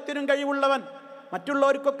 എല്ലാത്തിനും കഴിവുള്ളവൻ.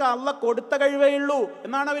 മറ്റുള്ളവർക്കൊക്കെ അള്ള കൊടുത്ത കഴിവേ ഉള്ളൂ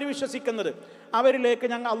എന്നാണ് അവർ വിശ്വസിക്കുന്നത്. അവരിലേക്ക്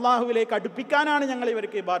അള്ളാഹുവിലേക്ക് അടുപ്പിക്കാനാണ് ഞങ്ങൾ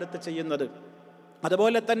ഇവർക്ക് ഇബാദത്ത് ചെയ്യുന്നത്.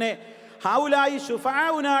 അതുപോലെ തന്നെ ഹൗലായി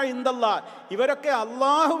ശുഫാഉനാ ഇൻദല്ലാഹ്, ഇവരൊക്കെ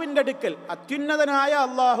അള്ളാഹുവിൻ്റെ അടുക്കൽ, അത്യുന്നതനായ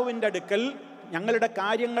അള്ളാഹുവിൻ്റെ അടുക്കൽ ഞങ്ങളുടെ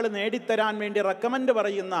കാര്യങ്ങൾ നേടിത്തരാൻ വേണ്ടി റെക്കമെൻഡ്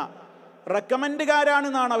പറയുന്ന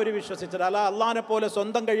റെക്കമെൻഡുകാരാണെന്നാണ് അവർ വിശ്വസിച്ചത്. അല്ല അള്ളാഹിനെ പോലെ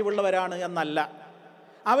സ്വന്തം കഴിവുള്ളവരാണ് എന്നല്ല.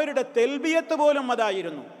 അവരുടെ തെൽബിയത്ത് പോലും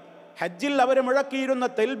അതായിരുന്നു. ഹജ്ജിൽ അവർ മുഴക്കിയിരുന്ന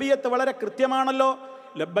തെൽബിയത്ത് വളരെ കൃത്യമാണല്ലോ.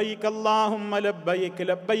 ലബ്ബൈക അല്ലാഹുമ്മ ലബ്ബൈക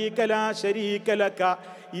ലബ്ബൈക ലാ ശരീക ലക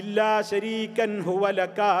ഇല്ലാ ശരീകൻ ഹുവ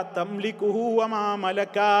ലക തംലികുഹു വമാ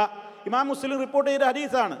മലക. ഇമാം മുസ്ലിം റിപ്പോർട്ട് ചെയ്ത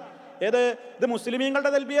ഹദീസാണ്. ഇത്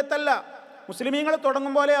മുസ്ലിമീങ്ങളുടെ തെൽബിയത്തല്ല. മുസ്ലിമീങ്ങൾ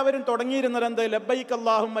തുടങ്ങും പോലെ അവരും തുടങ്ങിയിരുന്നത് എന്ത്? ലബ്ബൈക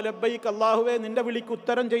അല്ലാഹുമ്മ ലബ്ബൈക, അല്ലാഹുവേ നിന്റെ വിളിക്ക്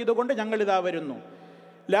ഉത്തരം ചെയ്തുകൊണ്ട് ഞങ്ങളിതാ വരുന്നു.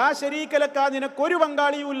 ലാ ശരീക ലക, നിനക്കൊരു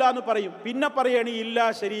പങ്കാളിയുമില്ല എന്ന് പറയും. പിന്നെ പറയണി ഇല്ലാ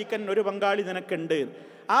ശരീകൻ, ഒരു പങ്കാളി നിനക്കുണ്ട്.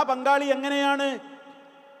 ആ പങ്കാളി എങ്ങനെയാണ്?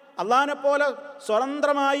 അള്ളാഹിനെ പോലെ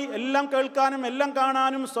സ്വതന്ത്രമായി എല്ലാം കേൾക്കാനും എല്ലാം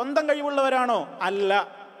കാണാനും സ്വന്തം കഴിവുള്ളവരാണോ? അല്ല.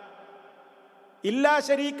 ഇല്ലാ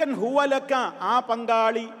ശരീകൻ ഹുവ ലക, ആ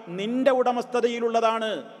പങ്കാളി നിന്റെ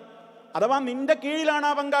ഉടമസ്ഥതയിലുള്ളതാണ്, അഥവാ നിന്റെ കീഴിലാണ്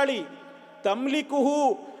ആ പങ്കാളി. തംലികുഹു,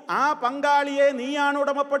 ആ പങ്കാളിയെ നീയാണ്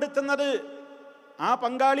ഉടമപ്പെടുത്തുന്നത്. ആ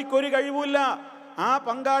പങ്കാളിക്കൊരു കഴിവുമില്ല. ആ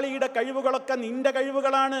പങ്കാളിയുടെ കഴിവുകളൊക്കെ നിന്റെ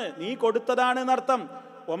കഴിവുകളാണ്, നീ കൊടുത്തതാണ് എന്നർത്ഥം.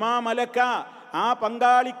 ഒമാ മലക്ക, ആ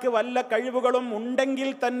പങ്കാളിക്ക് വല്ല കഴിവുകളും ഉണ്ടെങ്കിൽ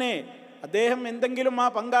തന്നെ, അദ്ദേഹം എന്തെങ്കിലും, ആ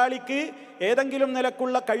പങ്കാളിക്ക് ഏതെങ്കിലും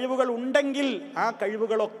നിലക്കുള്ള കഴിവുകൾ ഉണ്ടെങ്കിൽ ആ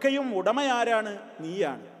കഴിവുകളൊക്കെയും ഉടമയാരാണ്?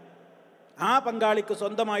 നീയാണ്. ആ പങ്കാളിക്ക്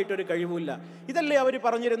സ്വന്തമായിട്ടൊരു കഴിവില്ല. ഇതല്ലേ അവർ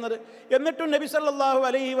പറഞ്ഞിരുന്നത്. എന്നിട്ടും നബി സല്ലല്ലാഹു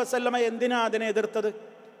അലൈഹി വസല്ലമ എന്തിനാ അതിനെ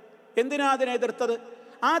എതിർത്തത്?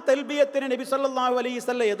 ആ തൽബിയത്തിന് നബി സല്ലല്ലാഹു അലൈഹി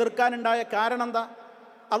വസല്ലം എതിർക്കാനുണ്ടായ കാരണം എന്താ?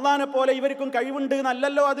 അള്ളാഹിനെ പോലെ ഇവർക്കും കഴിവുണ്ട്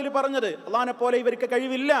എന്നല്ലല്ലോ അതിൽ പറഞ്ഞത്. അള്ളാഹിനെ പോലെ ഇവർക്ക്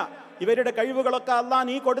കഴിവില്ല, ഇവരുടെ കഴിവുകളൊക്കെ അള്ളാഹ്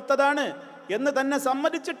നീ കൊടുത്തതാണ് എന്ന് തന്നെ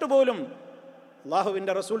സമ്മതിച്ചിട്ട് പോലും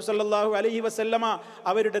അള്ളാഹുവിൻ്റെ റസൂൽ സല്ലല്ലാഹു അലൈഹി വസല്ലമ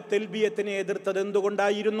അവരുടെ തെൽബിയത്തിനെ എതിർത്തത്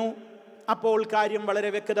എന്തുകൊണ്ടായിരുന്നു? അപ്പോൾ കാര്യം വളരെ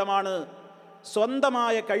വ്യക്തമാണ്.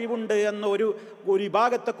 സ്വന്തമായ കഴിവുണ്ട് എന്ന ഒരു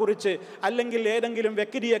വിഭാഗത്തെക്കുറിച്ച് അല്ലെങ്കിൽ ഏതെങ്കിലും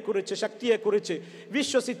വ്യക്തിയെക്കുറിച്ച്, ശക്തിയെക്കുറിച്ച്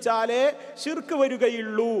വിശ്വസിച്ചാലേ ശിർക്ക്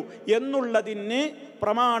വരികയുള്ളൂ എന്നുള്ളതിന്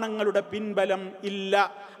പ്രമാണങ്ങളുടെ പിൻബലം ഇല്ല.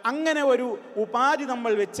 അങ്ങനെ ഒരു ഉപാധി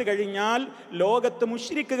നമ്മൾ വെച്ച് കഴിഞ്ഞാൽ ലോകത്ത്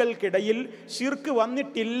മുശ്രിക്കുകൾക്കിടയിൽ ശിർക്ക്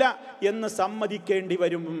വന്നിട്ടില്ല എന്ന് സമ്മതിക്കേണ്ടി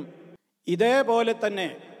വരും. ഇതേപോലെ തന്നെ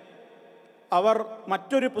അവർ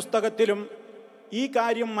മറ്റൊരു പുസ്തകത്തിലും ഈ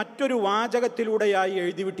കാര്യം മറ്റൊരു വാചകത്തിലൂടെയായി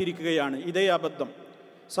എഴുതിവിട്ടിരിക്കുകയാണ്. ഇതേ അബദ്ധം.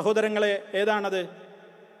 സഹോദരങ്ങളെ, ഏതാണത്?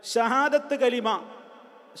 ഷഹാദത്ത്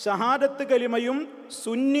കലിമയും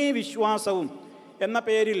സുന്നി വിശ്വാസവും എന്ന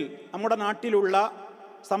പേരിൽ നമ്മുടെ നാട്ടിലുള്ള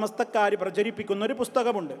സമസ്തക്കാർ പ്രചരിപ്പിക്കുന്ന ഒരു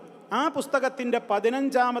പുസ്തകമുണ്ട്. ആ പുസ്തകത്തിൻ്റെ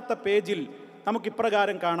 15-ാമത്തെ പേജിൽ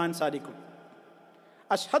നമുക്കിപ്രകാരം കാണാൻ സാധിക്കും.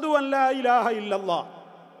 അഷ്ഹദു അല്ലാ ഇലാഹ ഇല്ലല്ലാഹ്.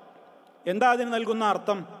 എന്താ അതിന് നൽകുന്ന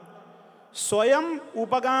അർത്ഥം? സ്വയം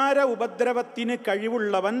ഉപകാര ഉപദ്രവത്തിന്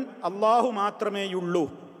കഴിവുള്ളവൻ അള്ളാഹു മാത്രമേയുള്ളൂ.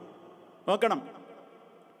 നോക്കണം,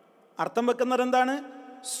 അർത്ഥം വെക്കുന്നത് എന്താണ്?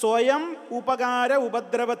 സ്വയം ഉപകാര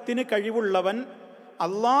ഉപദ്രവത്തിന് കഴിവുള്ളവൻ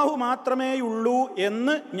അള്ളാഹു മാത്രമേയുള്ളൂ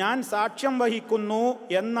എന്ന് ഞാൻ സാക്ഷ്യം വഹിക്കുന്നു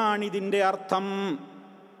എന്നാണിതിൻ്റെ അർത്ഥം.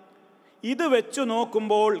 ഇത് വെച്ചു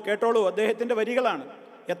നോക്കുമ്പോൾ, കേട്ടോളൂ, അദ്ദേഹത്തിൻ്റെ വരികളാണ്,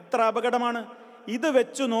 എത്ര അപകടമാണ്. ഇത്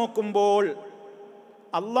വെച്ചു നോക്കുമ്പോൾ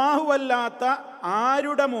അല്ലാഹുവല്ലാത്ത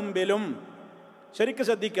ആരുടെ മുമ്പിലും, ശരിക്ക്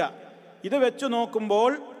ശ്രദ്ധിക്കുക, ഇത് വെച്ചു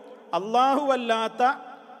നോക്കുമ്പോൾ അല്ലാഹുവല്ലാത്ത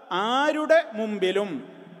ആരുടെ മുമ്പിലും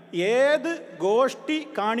ഏത് ഗോഷ്ഠി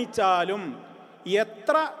കാണിച്ചാലും,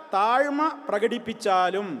 എത്ര താഴ്മ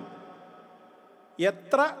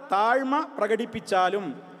പ്രകടിപ്പിച്ചാലും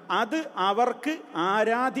അത് അവർക്ക്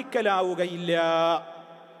ആരാധിക്കലാവുകയില്ല.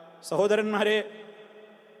 സഹോദരന്മാരെ,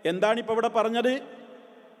 എന്താണിപ്പോൾ ഇവിടെ പറഞ്ഞത്?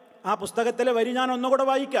 ആ പുസ്തകത്തിലെ വരി ഞാൻ ഒന്നുകൂടെ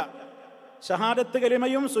വായിക്കാം. ഷഹാദത്ത്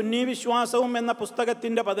കലിമയും സുന്നി വിശ്വാസവും എന്ന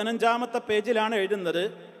പുസ്തകത്തിൻ്റെ 15-ാമത്തെ പേജിലാണ് എഴുതുന്നത്.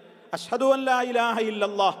 അഷ്ഹദു അല്ലാ ഇലാഹ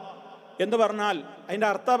ഇല്ലല്ലാഹ് എന്ന് പറഞ്ഞാൽ അതിൻ്റെ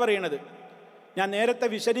അർത്ഥം പറയണത്, ഞാൻ നേരത്തെ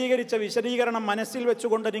വിശദീകരിച്ച വിശദീകരണം മനസ്സിൽ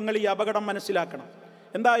വെച്ചുകൊണ്ട് നിങ്ങൾ ഈ അപകടം മനസ്സിലാക്കണം.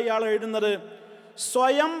 എന്താ ഇയാൾ എഴുതുന്നത്?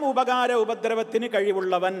 സ്വയം ഉപകാര ഉപദ്രവത്തിന്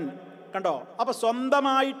കഴിവുള്ളവൻ. കണ്ടോ? അപ്പം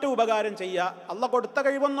സ്വന്തമായിട്ട് ഉപകാരം ചെയ്യുക, അള്ളാഹ് കൊടുത്ത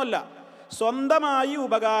കഴിവൊന്നുമല്ല, സ്വന്തമായി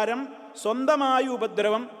ഉപകാരം, സ്വന്തമായി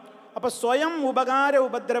ഉപദ്രവം. അപ്പം സ്വയം ഉപകാര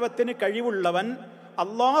ഉപദ്രവത്തിന് കഴിവുള്ളവൻ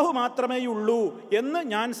അള്ളാഹു മാത്രമേയുള്ളൂ എന്ന്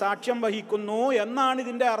ഞാൻ സാക്ഷ്യം വഹിക്കുന്നു എന്നാണ്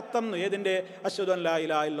ഇതിൻ്റെ അർത്ഥം. ഏതിൻ്റെ? അശ്ഹദു അല്ലാ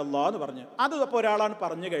ഇലാഹ ഇല്ലല്ലാഹ് എന്ന് പറഞ്ഞു. അത് അപ്പോൾ ഒരാളാണ്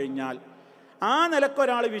പറഞ്ഞു കഴിഞ്ഞാൽ ആ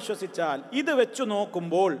നിലക്കൊരാൾ വിശ്വസിച്ചാൽ ഇത് വെച്ചു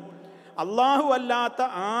നോക്കുമ്പോൾ അള്ളാഹു അല്ലാത്ത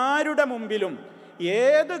ആരുടെ മുമ്പിലും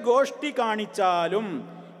ഏത് ഗോഷ്ഠി കാണിച്ചാലും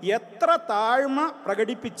എത്ര താഴ്മ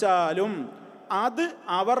പ്രകടിപ്പിച്ചാലും അത്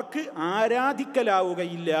അവർക്ക്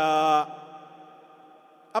ആരാധിക്കലാവുകയില്ല.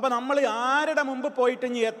 അപ്പം നമ്മൾ ആരുടെ മുമ്പ് പോയിട്ട്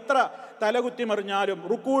ഇനി എത്ര തലകുത്തി മറിഞ്ഞാലും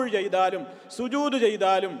റുക്കൂഴ് ചെയ്താലും സുജൂദ്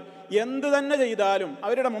ചെയ്താലും എന്ത് തന്നെ ചെയ്താലും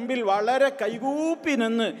അവരുടെ മുമ്പിൽ വളരെ കൈകൂപ്പി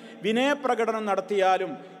നിന്ന് വിനയപ്രകടനം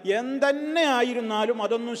നടത്തിയാലും എന്തെന്നെ ആയിരുന്നാലും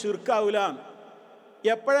അതൊന്നും ശിർക്കാവൂല.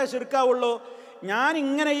 എപ്പോഴേ ശിർക്കാവുള്ളൂ? ഞാൻ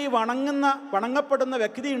ഇങ്ങനെ ഈ വണങ്ങപ്പെടുന്ന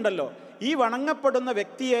വ്യക്തി ഉണ്ടല്ലോ, ഈ വണങ്ങപ്പെടുന്ന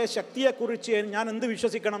വ്യക്തിയെ ശക്തിയെക്കുറിച്ച് ഞാൻ എന്ത്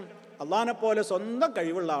വിശ്വസിക്കണം? അള്ളാഹിനെ പോലെ സ്വന്തം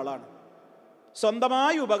കഴിവുള്ള ആളാണ്,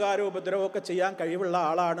 സ്വന്തമായി ഉപകാരവും ഉപദ്രവമൊക്കെ ചെയ്യാൻ കഴിവുള്ള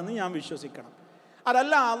ആളാണെന്ന് ഞാൻ വിശ്വസിക്കണം.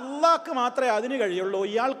 അതല്ല അള്ളാഹ്ക്ക് മാത്രമേ അതിന് കഴിയുള്ളൂ,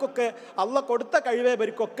 ഇയാൾക്കൊക്കെ അള്ളാഹ് കൊടുത്ത കഴിവേ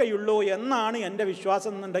ഇവർക്കൊക്കെയുള്ളൂ എന്നാണ് എൻ്റെ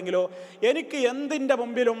വിശ്വാസം എന്നുണ്ടെങ്കിലോ എനിക്ക് എന്തിൻ്റെ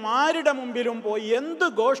മുമ്പിലും ആരുടെ മുമ്പിലും പോയി എന്ത്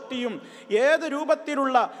ഗോഷ്ഠിയും ഏത്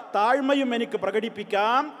രൂപത്തിലുള്ള താഴ്മയും എനിക്ക്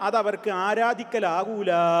പ്രകടിപ്പിക്കാം, അതവർക്ക്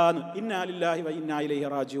ആരാധിക്കലാകൂലാന്ന്. ഇന്നാ ലില്ലാഹി വ ഇന്നാ ഇലൈഹി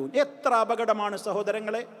റാജിഊൻ. എത്ര അപകടമാണ്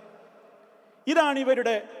സഹോദരങ്ങളെ! ഇതാണ്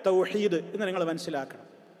ഇവരുടെ തൗഹീദ് എന്ന് നിങ്ങൾ മനസ്സിലാക്കണം.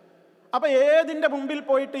 അപ്പം ഏതിൻ്റെ മുമ്പിൽ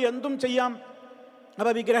പോയിട്ട് എന്തും ചെയ്യാം.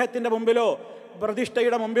 അപ്പം വിഗ്രഹത്തിൻ്റെ മുമ്പിലോ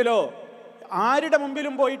പ്രതിഷ്ഠയുടെ മുമ്പിലോ ആരുടെ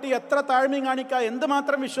മുമ്പിലും പോയിട്ട് എത്ര താഴ്മയും കാണിക്കുക,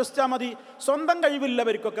 എന്തുമാത്രം വിശ്വസിച്ചാൽ മതി? സ്വന്തം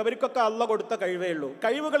കഴിവില്ലവർക്കൊക്കെ, അവർക്കൊക്കെ അള്ളാഹ് കൊടുത്ത കഴിവേ ഉള്ളൂ.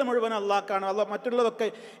 കഴിവുകൾ മുഴുവൻ അള്ളാഹ്ക്കാണ്. അള്ളാഹ് മറ്റുള്ളതൊക്കെ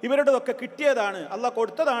ഇവരുടെതൊക്കെ കിട്ടിയതാണ്, അള്ളാഹ്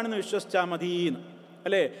കൊടുത്തതാണെന്ന് വിശ്വസിച്ചാൽ മതി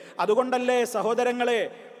അല്ലേ? അതുകൊണ്ടല്ലേ സഹോദരങ്ങളെ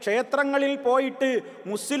ക്ഷേത്രങ്ങളിൽ പോയിട്ട്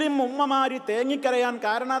മുസ്ലിം ഉമ്മമാര് തേങ്ങിക്കരയാൻ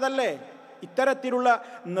കാരണം അതല്ലേ? ഇത്തരത്തിലുള്ള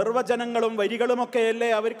നിർവചനങ്ങളും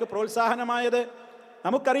വരികളുമൊക്കെയല്ലേ അവർക്ക് പ്രോത്സാഹനമായത്.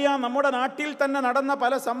 നമുക്കറിയാം നമ്മുടെ നാട്ടിൽ തന്നെ നടന്ന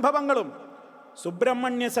പല സംഭവങ്ങളും.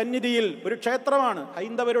 സുബ്രഹ്മണ്യ സന്നിധിയിൽ ഒരു ക്ഷേത്രമാണ്,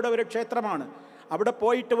 ഹൈന്ദവരുടെ ഒരു ക്ഷേത്രമാണ്. അവിടെ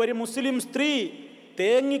പോയിട്ട് ഒരു മുസ്ലിം സ്ത്രീ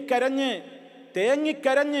തേങ്ങിക്കരഞ്ഞ്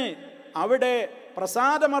അവിടെ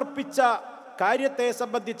പ്രസാദമർപ്പിച്ച കാര്യത്തെ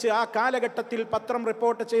സംബന്ധിച്ച് ആ കാലഘട്ടത്തിൽ പത്രം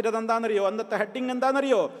റിപ്പോർട്ട് ചെയ്തത് എന്താണെന്നറിയോ? അന്നത്തെ ഹെഡിങ്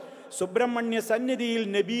എന്താണെന്നറിയോ? സുബ്രഹ്മണ്യ സന്നിധിയിൽ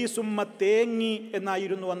നബീസുമ്മ തേങ്ങി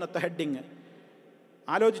എന്നായിരുന്നു അന്നത്തെ ഹെഡിങ്.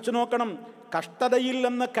 ആലോചിച്ചു നോക്കണം. കഷ്ടതയിൽ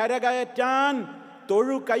നിന്ന് കരകയറ്റാൻ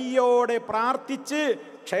തൊഴുകൈയോടെ പ്രാർത്ഥിച്ച്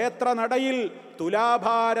ക്ഷേത്ര നടയിൽ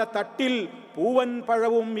തുലാഭാര തട്ടിൽ പൂവൻ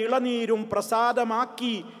പഴവും ഇളനീരും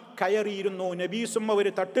പ്രസാദമാക്കി കയറിയിരുന്നു നബീസുമ്മ.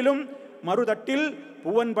 ഒരു തട്ടിലും മറുതട്ടിൽ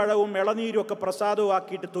പൂവൻ പഴവും ഇളനീരും ഒക്കെ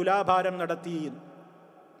പ്രസാദമാക്കിയിട്ട് തുലാഭാരം നടത്തി.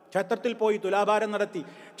 ക്ഷേത്രത്തിൽ പോയി തുലാഭാരം നടത്തി.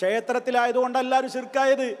 ക്ഷേത്രത്തിലായതുകൊണ്ടല്ല അത്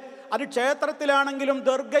ശിർക്കായത്. അത് ക്ഷേത്രത്തിലാണെങ്കിലും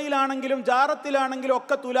ദർഗയിലാണെങ്കിലും ജാറത്തിലാണെങ്കിലും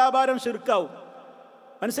ഒക്കെ തുലാഭാരം ശിർക്കാവും.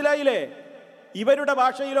 മനസ്സിലായില്ലേ? ഇവരുടെ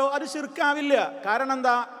ഭാഷയിലോ അത് ശിർക്കാവില്ല. കാരണം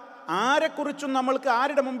എന്താ? ആരെക്കുറിച്ചും നമ്മൾക്ക്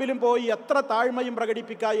ആരുടെ മുമ്പിലും പോയി എത്ര താഴ്മയും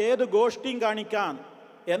പ്രകടിപ്പിക്കാം, ഏത് ഗോഷ്ഠിയും കാണിക്കാം,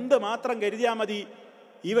 എന്ത് മാത്രം കരുതിയാൽ മതി?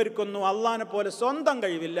 ഇവർക്കൊന്നും അള്ളാഹിനെ പോലെ സ്വന്തം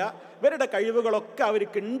കഴിവില്ല, ഇവരുടെ കഴിവുകളൊക്കെ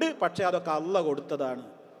അവർക്കുണ്ട്, പക്ഷെ അതൊക്കെ അള്ളാഹ് കൊടുത്തതാണ്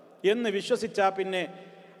എന്ന് വിശ്വസിച്ചാൽ പിന്നെ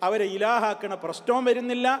അവരെ ഇലാഹാക്കണ പ്രശ്നവും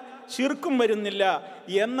വരുന്നില്ല, ശിർക്കും വരുന്നില്ല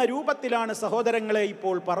എന്ന രൂപത്തിലാണ് സഹോദരങ്ങളെ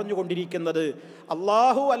ഇപ്പോൾ പറഞ്ഞുകൊണ്ടിരിക്കുന്നത്.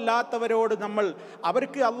 അള്ളാഹു അല്ലാത്തവരോട്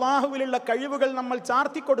അവർക്ക് അള്ളാഹുവിലുള്ള കഴിവുകൾ നമ്മൾ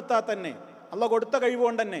ചാർത്തിക്കൊടുത്താൽ തന്നെ, അള്ളാഹ് കൊടുത്ത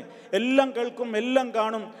കഴിവുകൊണ്ട് തന്നെ എല്ലാം കേൾക്കും, എല്ലാം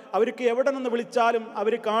കാണും, അവർക്ക് എവിടെ നിന്ന് വിളിച്ചാലും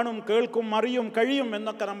അവർ കാണും, കേൾക്കും, അറിയും, കഴിയും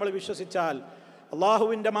എന്നൊക്കെ നമ്മൾ വിശ്വസിച്ചാൽ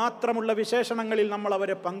അള്ളാഹുവിൻ്റെ മാത്രമുള്ള വിശേഷണങ്ങളിൽ നമ്മൾ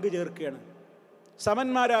അവരെ പങ്കു ചേർക്കുകയാണ്,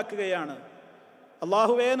 സമന്മാരാക്കുകയാണ്.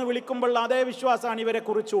 അള്ളാഹുവേന്ന് വിളിക്കുമ്പോൾ അതേ വിശ്വാസമാണ് ഇവരെ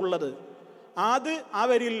കുറിച്ചുള്ളത്. അത്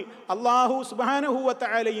അവരിൽ അള്ളാഹു സുബ്ഹാനഹു വ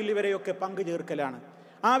തആലയിൽ ഇവരെയൊക്കെ പങ്കു ചേർക്കലാണ്.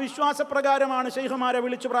 ആ വിശ്വാസപ്രകാരമാണ് ശൈഖുമാരെ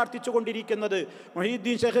വിളിച്ചു പ്രാർത്ഥിച്ചു കൊണ്ടിരിക്കുന്നത്.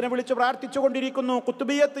 മുഹീദ്ദീൻ ശൈഖിനെ വിളിച്ചു പ്രാർത്ഥിച്ചു കൊണ്ടിരിക്കുന്നു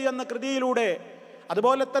ഖുത്ബിയത്ത് എന്ന കൃതിയിലൂടെ,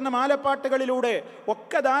 അതുപോലെ തന്നെ മാലപ്പാട്ടുകളിലൂടെ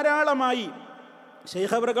ഒക്കെ ധാരാളമായി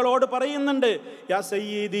ശൈഖ് അവറുകളോട് പറയുന്നുണ്ട്. യാ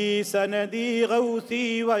സയ്യിദി സനദി ഗൗസി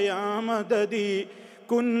വയാ മദദി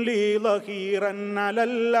കുൻ ലി ലഖീറൻ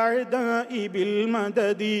അലൽ അഅദാഇ ബിൽ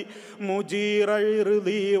മദദി മുജീറൽ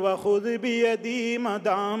റിളി വഖുദ് ബിയദി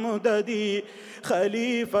മദാമുദദി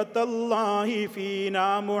ഖലീഫത്തല്ലാഹി ഫീനാ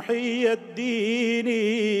മുഹിയ്യദ്ദീൻ.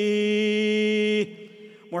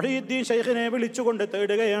 മുഹീദ്ദീൻ ശൈഖിനെ വിളിച്ചുകൊണ്ട്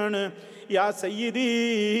തേടുകയാണ്. യാ സയ്യിദി,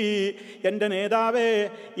 എൻ്റെ നേതാവേ,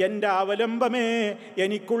 എൻ്റെ അവലംബമേ,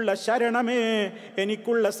 എനിക്കുള്ള ശരണമേ,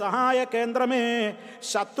 എനിക്കുള്ള സഹായ കേന്ദ്രമേ,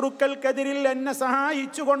 ശത്രുക്കൾക്കെതിരിൽ എന്നെ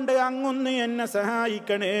സഹായിച്ചുകൊണ്ട് അങ്ങൊന്ന് എന്നെ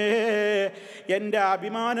സഹായിക്കണേ. എൻ്റെ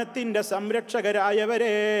അഭിമാനത്തിൻ്റെ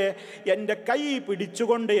സംരക്ഷകരായവരെ, എൻ്റെ കൈ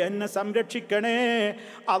പിടിച്ചുകൊണ്ട് എന്നെ സംരക്ഷിക്കണേ.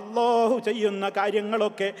 അല്ലാഹു ചെയ്യുന്ന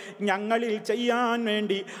കാര്യങ്ങളൊക്കെ ഞങ്ങളിൽ ചെയ്യാൻ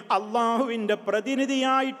വേണ്ടി അള്ളാഹുവിൻ്റെ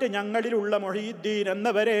പ്രതിനിധിയായിട്ട് ഞങ്ങളിലുള്ള മുഹീദ്ദീൻ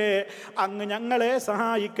എന്നവരെ അങ്ങ് ഞങ്ങളെ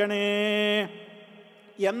സഹായിക്കണേ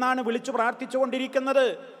എന്നാണ് വിളിച്ചു പ്രാർത്ഥിച്ചു കൊണ്ടിരിക്കുന്നത്.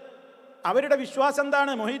 അവരുടെ വിശ്വാസം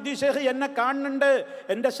എന്താണ്? മുഹീദ്ദീൻ ശൈഖ് എന്നെ കാണുന്നുണ്ട്,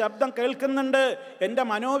 എൻ്റെ ശബ്ദം കേൾക്കുന്നുണ്ട്, എൻ്റെ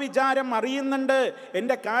മനോവിചാരം അറിയുന്നുണ്ട്,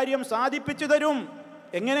 എൻ്റെ കാര്യം സാധിപ്പിച്ചു തരും.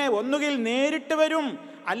 എങ്ങനെ? ഒന്നുകിൽ നേരിട്ട് വരും,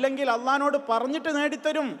 അല്ലെങ്കിൽ അള്ളാഹിനോട് പറഞ്ഞിട്ട്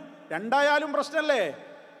നേടിത്തരും. രണ്ടായാലും പ്രശ്നമല്ലേ?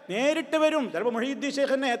 നേരിട്ട് വരും. ചിലപ്പോൾ മുഹീദ്ദീൻ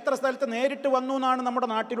ഷെയ്ഖിനെ എത്ര സ്ഥലത്ത് നേരിട്ട് വന്നു എന്നാണ് നമ്മുടെ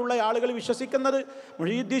നാട്ടിലുള്ള ആളുകൾ വിശ്വസിക്കുന്നത്.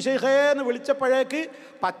 മുഹീദ്ദീൻ ഷെയ്ഖേ എന്ന് വിളിച്ചപ്പോഴേക്ക്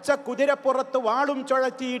പച്ച കുതിരപ്പുറത്ത് വാളും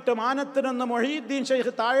ചുഴറ്റിയിട്ട് മാനത്ത് നിന്ന് മുഹീദ്ദീൻ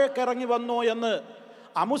ഷെയ്ഖ് താഴേക്കിറങ്ങി വന്നു എന്ന്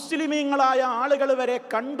അമുസ്ലിമീങ്ങളായ ആളുകൾ വരെ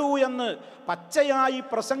കണ്ടു എന്ന് പച്ചയായി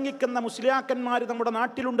പ്രസംഗിക്കുന്ന മുസ്ലിയാക്കന്മാർ നമ്മുടെ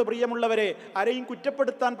നാട്ടിലുണ്ട്. പ്രിയമുള്ളവരെ, ആരെയും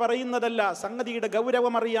കുറ്റപ്പെടുത്താൻ പറയുന്നതല്ല, സംഗതിയുടെ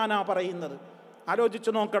ഗൗരവം അറിയാനാ പറയുന്നത്.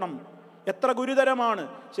 ആലോചിച്ചു നോക്കണം, എത്ര ഗുരുതരമാണ്.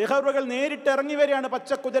 ശൈഖുകൾ നേരിട്ട് ഇറങ്ങി വരികയാണ്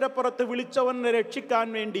പച്ചക്കുതിരപ്പുറത്ത് വിളിച്ചവനെ രക്ഷിക്കാൻ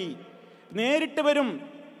വേണ്ടി. നേരിട്ട്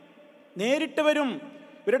വരും.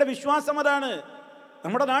 ഇവരുടെ വിശ്വാസം അതാണ്.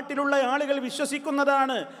 നമ്മുടെ നാട്ടിലുള്ള ആളുകൾ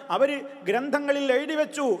വിശ്വസിക്കുന്നതാണ്. അവർ ഗ്രന്ഥങ്ങളിൽ എഴുതി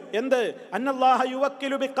വെച്ചു. എന്ത്? അന്നല്ലാഹ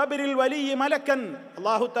യുവക്കിലു ബിഖബരിൽ വലിയ മലക്കൻ.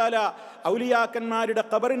 അല്ലാഹു തആല ഔലിയാക്കന്മാരുടെ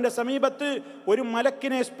ഖബറിന്റെ സമീപത്ത് ഒരു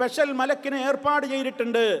മലക്കിനെ, സ്പെഷ്യൽ മലക്കിനെ ഏർപ്പാട്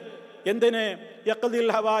ചെയ്തിട്ടുണ്ട്. എന്തിന്? യഖ്ദിൽ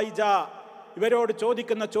ഹവായിജ, ഇവരോട്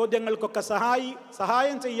ചോദിക്കുന്ന ചോദ്യങ്ങൾക്കൊക്കെ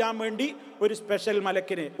സഹായം ചെയ്യാൻ വേണ്ടി ഒരു സ്പെഷ്യൽ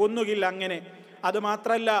മലക്കിനെ. ഒന്നുകിൽ അങ്ങനെ, അത്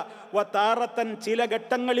മാത്രല്ല വതാറത്തൻ ചില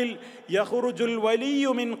ഘട്ടങ്ങളിൽ യഖ്റുജുൽ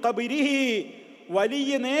വലിയു മിൻ ഖബരിഹി,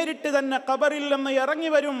 വലിയ നേരിട്ട് തന്നെ ഖബറിൽ നിന്ന് ഇറങ്ങി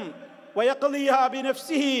വരും. വയഖ്ദിഹാ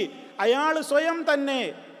ബിനഫ്സിഹി, അയാൾ സ്വയം തന്നെ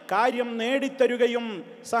കാര്യം നേടിത്തരുകയും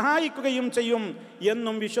സഹായിക്കുകയും ചെയ്യും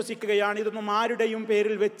എന്നും വിശ്വസിക്കുകയാണ്. ഇതൊന്നും ആരുടെയും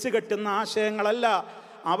പേരിൽ വെച്ച് കെട്ടുന്ന ആശയങ്ങളല്ല.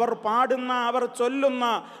 അവർ പാടുന്ന, അവർ ചൊല്ലുന്ന,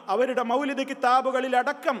 അവരുടെ മൗലിദ്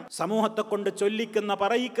കിതാബുകളിലടക്കം സമൂഹത്തെ കൊണ്ട് ചൊല്ലിക്കുന്ന,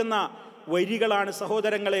 പറയിക്കുന്ന വരികളാണ്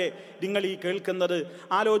സഹോദരങ്ങളെ നിങ്ങൾ ഈ കേൾക്കുന്നത്.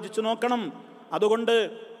 ആലോചിച്ചു നോക്കണം. അതുകൊണ്ട്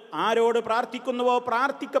ആരോട് പ്രാർത്ഥിക്കുന്നുവോ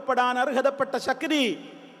പ്രാർത്ഥിക്കപ്പെടാൻ അർഹതപ്പെട്ട ശക്തി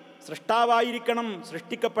സൃഷ്ടാവായിരിക്കണം,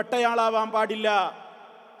 സൃഷ്ടിക്കപ്പെട്ടയാളാവാൻ പാടില്ല.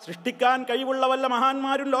 സൃഷ്ടിക്കാൻ കഴിവുള്ള വല്ല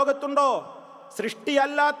മഹാന്മാരും ലോകത്തുണ്ടോ?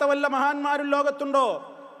 സൃഷ്ടിയല്ലാത്ത വല്ല മഹാന്മാരും ലോകത്തുണ്ടോ?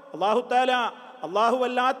 അല്ലാഹു തആല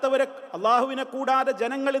അല്ലാഹുവല്ലാത്തവരെ, അല്ലാഹുവിനെ കൂടാതെ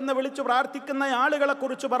ജനങ്ങൾ ഇന്ന് വിളിച്ചു പ്രാർത്ഥിക്കുന്ന ആളുകളെ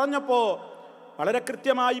കുറിച്ച് പറഞ്ഞപ്പോൾ വളരെ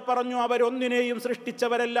കൃത്യമായി പറഞ്ഞു, അവരൊന്നിനെയും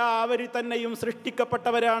സൃഷ്ടിച്ചവരല്ല, അവർ തന്നെയും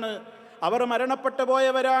സൃഷ്ടിക്കപ്പെട്ടവരാണ്. അവർ മരണപ്പെട്ടു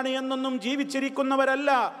പോയവരാണ് എന്നൊന്നും ജീവിച്ചിരിക്കുന്നവരല്ല.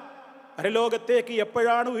 പരലോകത്തേക്ക്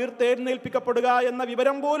എപ്പോഴാണ് ഉയർത്തെഴുന്നേൽപ്പിക്കപ്പെടുക എന്ന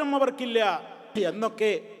വിവരം പോലും അവർക്കില്ല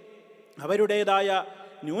എന്നൊക്കെ അവരുടേതായ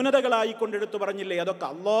ന്യൂനതകളായി കൊണ്ടെടുത്തു പറഞ്ഞില്ലേ? അതൊക്കെ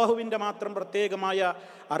അള്ളാഹുവിൻ്റെ മാത്രം പ്രത്യേകമായ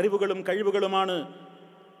അറിവുകളും കഴിവുകളുമാണ്.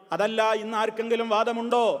 അതല്ല, ഇന്ന് ആർക്കെങ്കിലും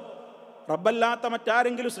വാദമുണ്ടോ? റബ്ബല്ലാത്ത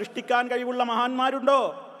മറ്റാരെങ്കിലും സൃഷ്ടിക്കാൻ കഴിവുള്ള മഹാന്മാരുണ്ടോ?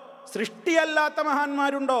 സൃഷ്ടിയല്ലാത്ത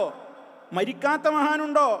മഹാന്മാരുണ്ടോ? മരിക്കാത്ത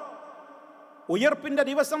മഹാനുണ്ടോ? ഉയർപ്പിൻ്റെ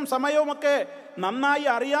ദിവസം സമയവുമൊക്കെ നന്നായി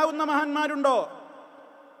അറിയാവുന്ന മഹാന്മാരുണ്ടോ?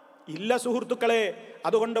 ഇല്ല സുഹൃത്തുക്കളെ.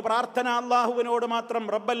 അതുകൊണ്ട് പ്രാർത്ഥന അള്ളാഹുവിനോട് മാത്രം.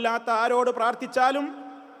 റബ്ബല്ലാത്ത ആരോട് പ്രാർത്ഥിച്ചാലും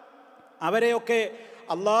അവരെയൊക്കെ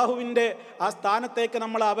അള്ളാഹുവിൻ്റെ ആ സ്ഥാനത്തേക്ക്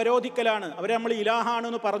നമ്മൾ അവരോധിക്കലാണ്. അവരെ നമ്മൾ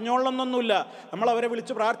ഇലാഹാണെന്ന് പറഞ്ഞോളണമെന്നൊന്നുമില്ല. നമ്മൾ അവരെ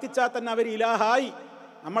വിളിച്ച് പ്രാർത്ഥിച്ചാൽ തന്നെ അവർ ഇലാഹായി.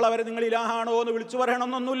 നമ്മളവരെ നിങ്ങൾ ഇലാഹാണോ എന്ന് വിളിച്ചു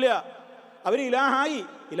പറയണമെന്നൊന്നുമില്ല. അവർ ഇലാഹായി.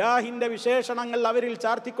 ഇലാഹിൻ്റെ വിശേഷണങ്ങൾ അവരിൽ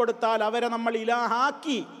ചാർത്തിക്കൊടുത്താൽ അവരെ നമ്മൾ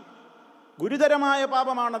ഇലാഹാക്കി. ഗുരുതരമായ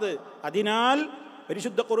പാപമാണത്. അതിനാൽ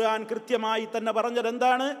പരിശുദ്ധ ഖുർആൻ കൃത്യമായി തന്നെ പറഞ്ഞത്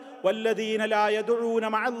എന്താണ്? വല്ലദീന ലാ യദഊന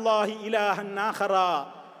മഅല്ലാഹി ഇലാഹൻ ആഖറ.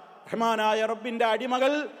 റഹ്മാനായ റബ്ബിൻ്റെ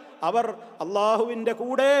അടിമകൾ അവർ അള്ളാഹുവിൻ്റെ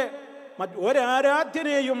കൂടെ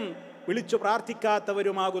ഒരാരാധ്യനെയും വിളിച്ചു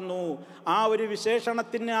പ്രാർത്ഥിക്കാത്തവരുമാകുന്നു. ആ ഒരു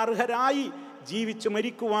വിശേഷണത്തിന് അർഹരായി ജീവിച്ചു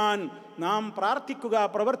മരിക്കുവാൻ നാം പ്രാർത്ഥിക്കുക,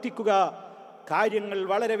 പ്രവർത്തിക്കുക. കാര്യങ്ങൾ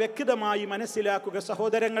വളരെ വ്യക്തമായി മനസ്സിലാക്കുക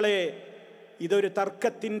സഹോദരങ്ങളെ. ഇതൊരു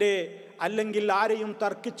തർക്കത്തിൻ്റെ അല്ലെങ്കിൽ ആരെയും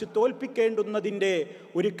തർക്കിച്ച് തോൽപ്പിക്കേണ്ടുന്നതിൻ്റെ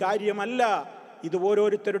ഒരു കാര്യമല്ല. ഇത്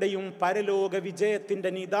ഓരോരുത്തരുടെയും പരലോക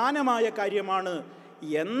വിജയത്തിൻ്റെ നിദാനമായ കാര്യമാണ്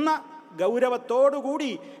എന്ന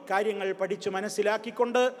ഗൗരവത്തോടുകൂടി കാര്യങ്ങൾ പഠിച്ചു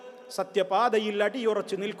മനസ്സിലാക്കിക്കൊണ്ട് സത്യപാതയിൽ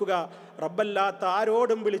അടിയുറച്ചു നിൽക്കുക. റബ്ബല്ലാത്ത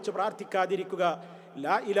ആരോടും വിളിച്ചു പ്രാർത്ഥിക്കാതിരിക്കുക.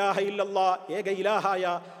 ലാ ഇലാഹ ഇല്ലല്ലാ, ഏക ഇലാഹായ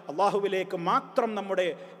അള്ളാഹുവിലേക്ക് മാത്രം നമ്മുടെ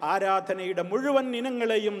ആരാധനയുടെ മുഴുവൻ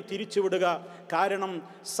ഇനങ്ങളെയും തിരിച്ചുവിടുക. കാരണം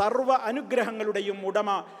സർവ്വ അനുഗ്രഹങ്ങളുടെയും ഉടമ,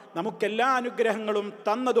 നമുക്കെല്ലാ അനുഗ്രഹങ്ങളും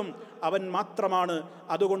തന്നതും അവൻ മാത്രമാണ്.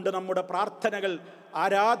 അതുകൊണ്ട് നമ്മുടെ പ്രാർത്ഥനകൾ,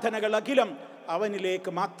 ആരാധനകൾ അഖിലം അവനിലേക്ക്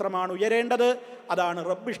മാത്രമാണ് ഉയരേണ്ടത്. അതാണ്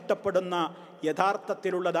റബ്ബ് ഇഷ്ടപ്പെടുന്ന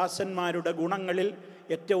യഥാർത്ഥത്തിലുള്ള ദാസന്മാരുടെ ഗുണങ്ങളിൽ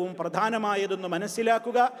ഏറ്റവും പ്രധാനമായതെന്ന്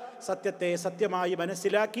മനസ്സിലാക്കുക. സത്യത്തെ സത്യമായി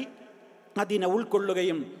മനസ്സിലാക്കി അതിനെ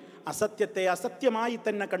ഉൾക്കൊള്ളുകയും അസത്യത്തെ അസത്യമായി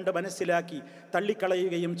തന്നെ കണ്ട് മനസ്സിലാക്കി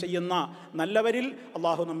തള്ളിക്കളയുകയും ചെയ്യുന്ന നല്ലവരിൽ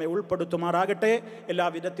അള്ളാഹു നമ്മെ ഉൾപ്പെടുത്തുമാറാകട്ടെ.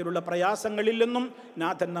 എല്ലാവിധത്തിലുള്ള പ്രയാസങ്ങളിൽ നിന്നും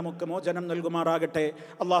നാഥൻ നമുക്ക് മോചനം നൽകുമാറാകട്ടെ.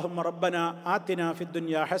 അല്ലാഹുമ്മ റബ്ബന ആതിന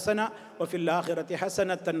ഫിദ്ദുനിയ ഹസന വഫിൽ ആഖിറതി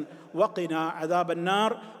ഹസനതൻ വഖിനാ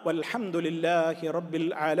അദാബന്നാർ വൽഹംദുലില്ലാഹി റബ്ബിൽ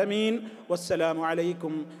ആലമീൻ. വസ്സലാമു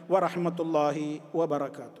അലൈക്കും വറഹ്മത്തുള്ളാഹി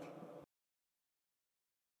വബറകാതുഹു.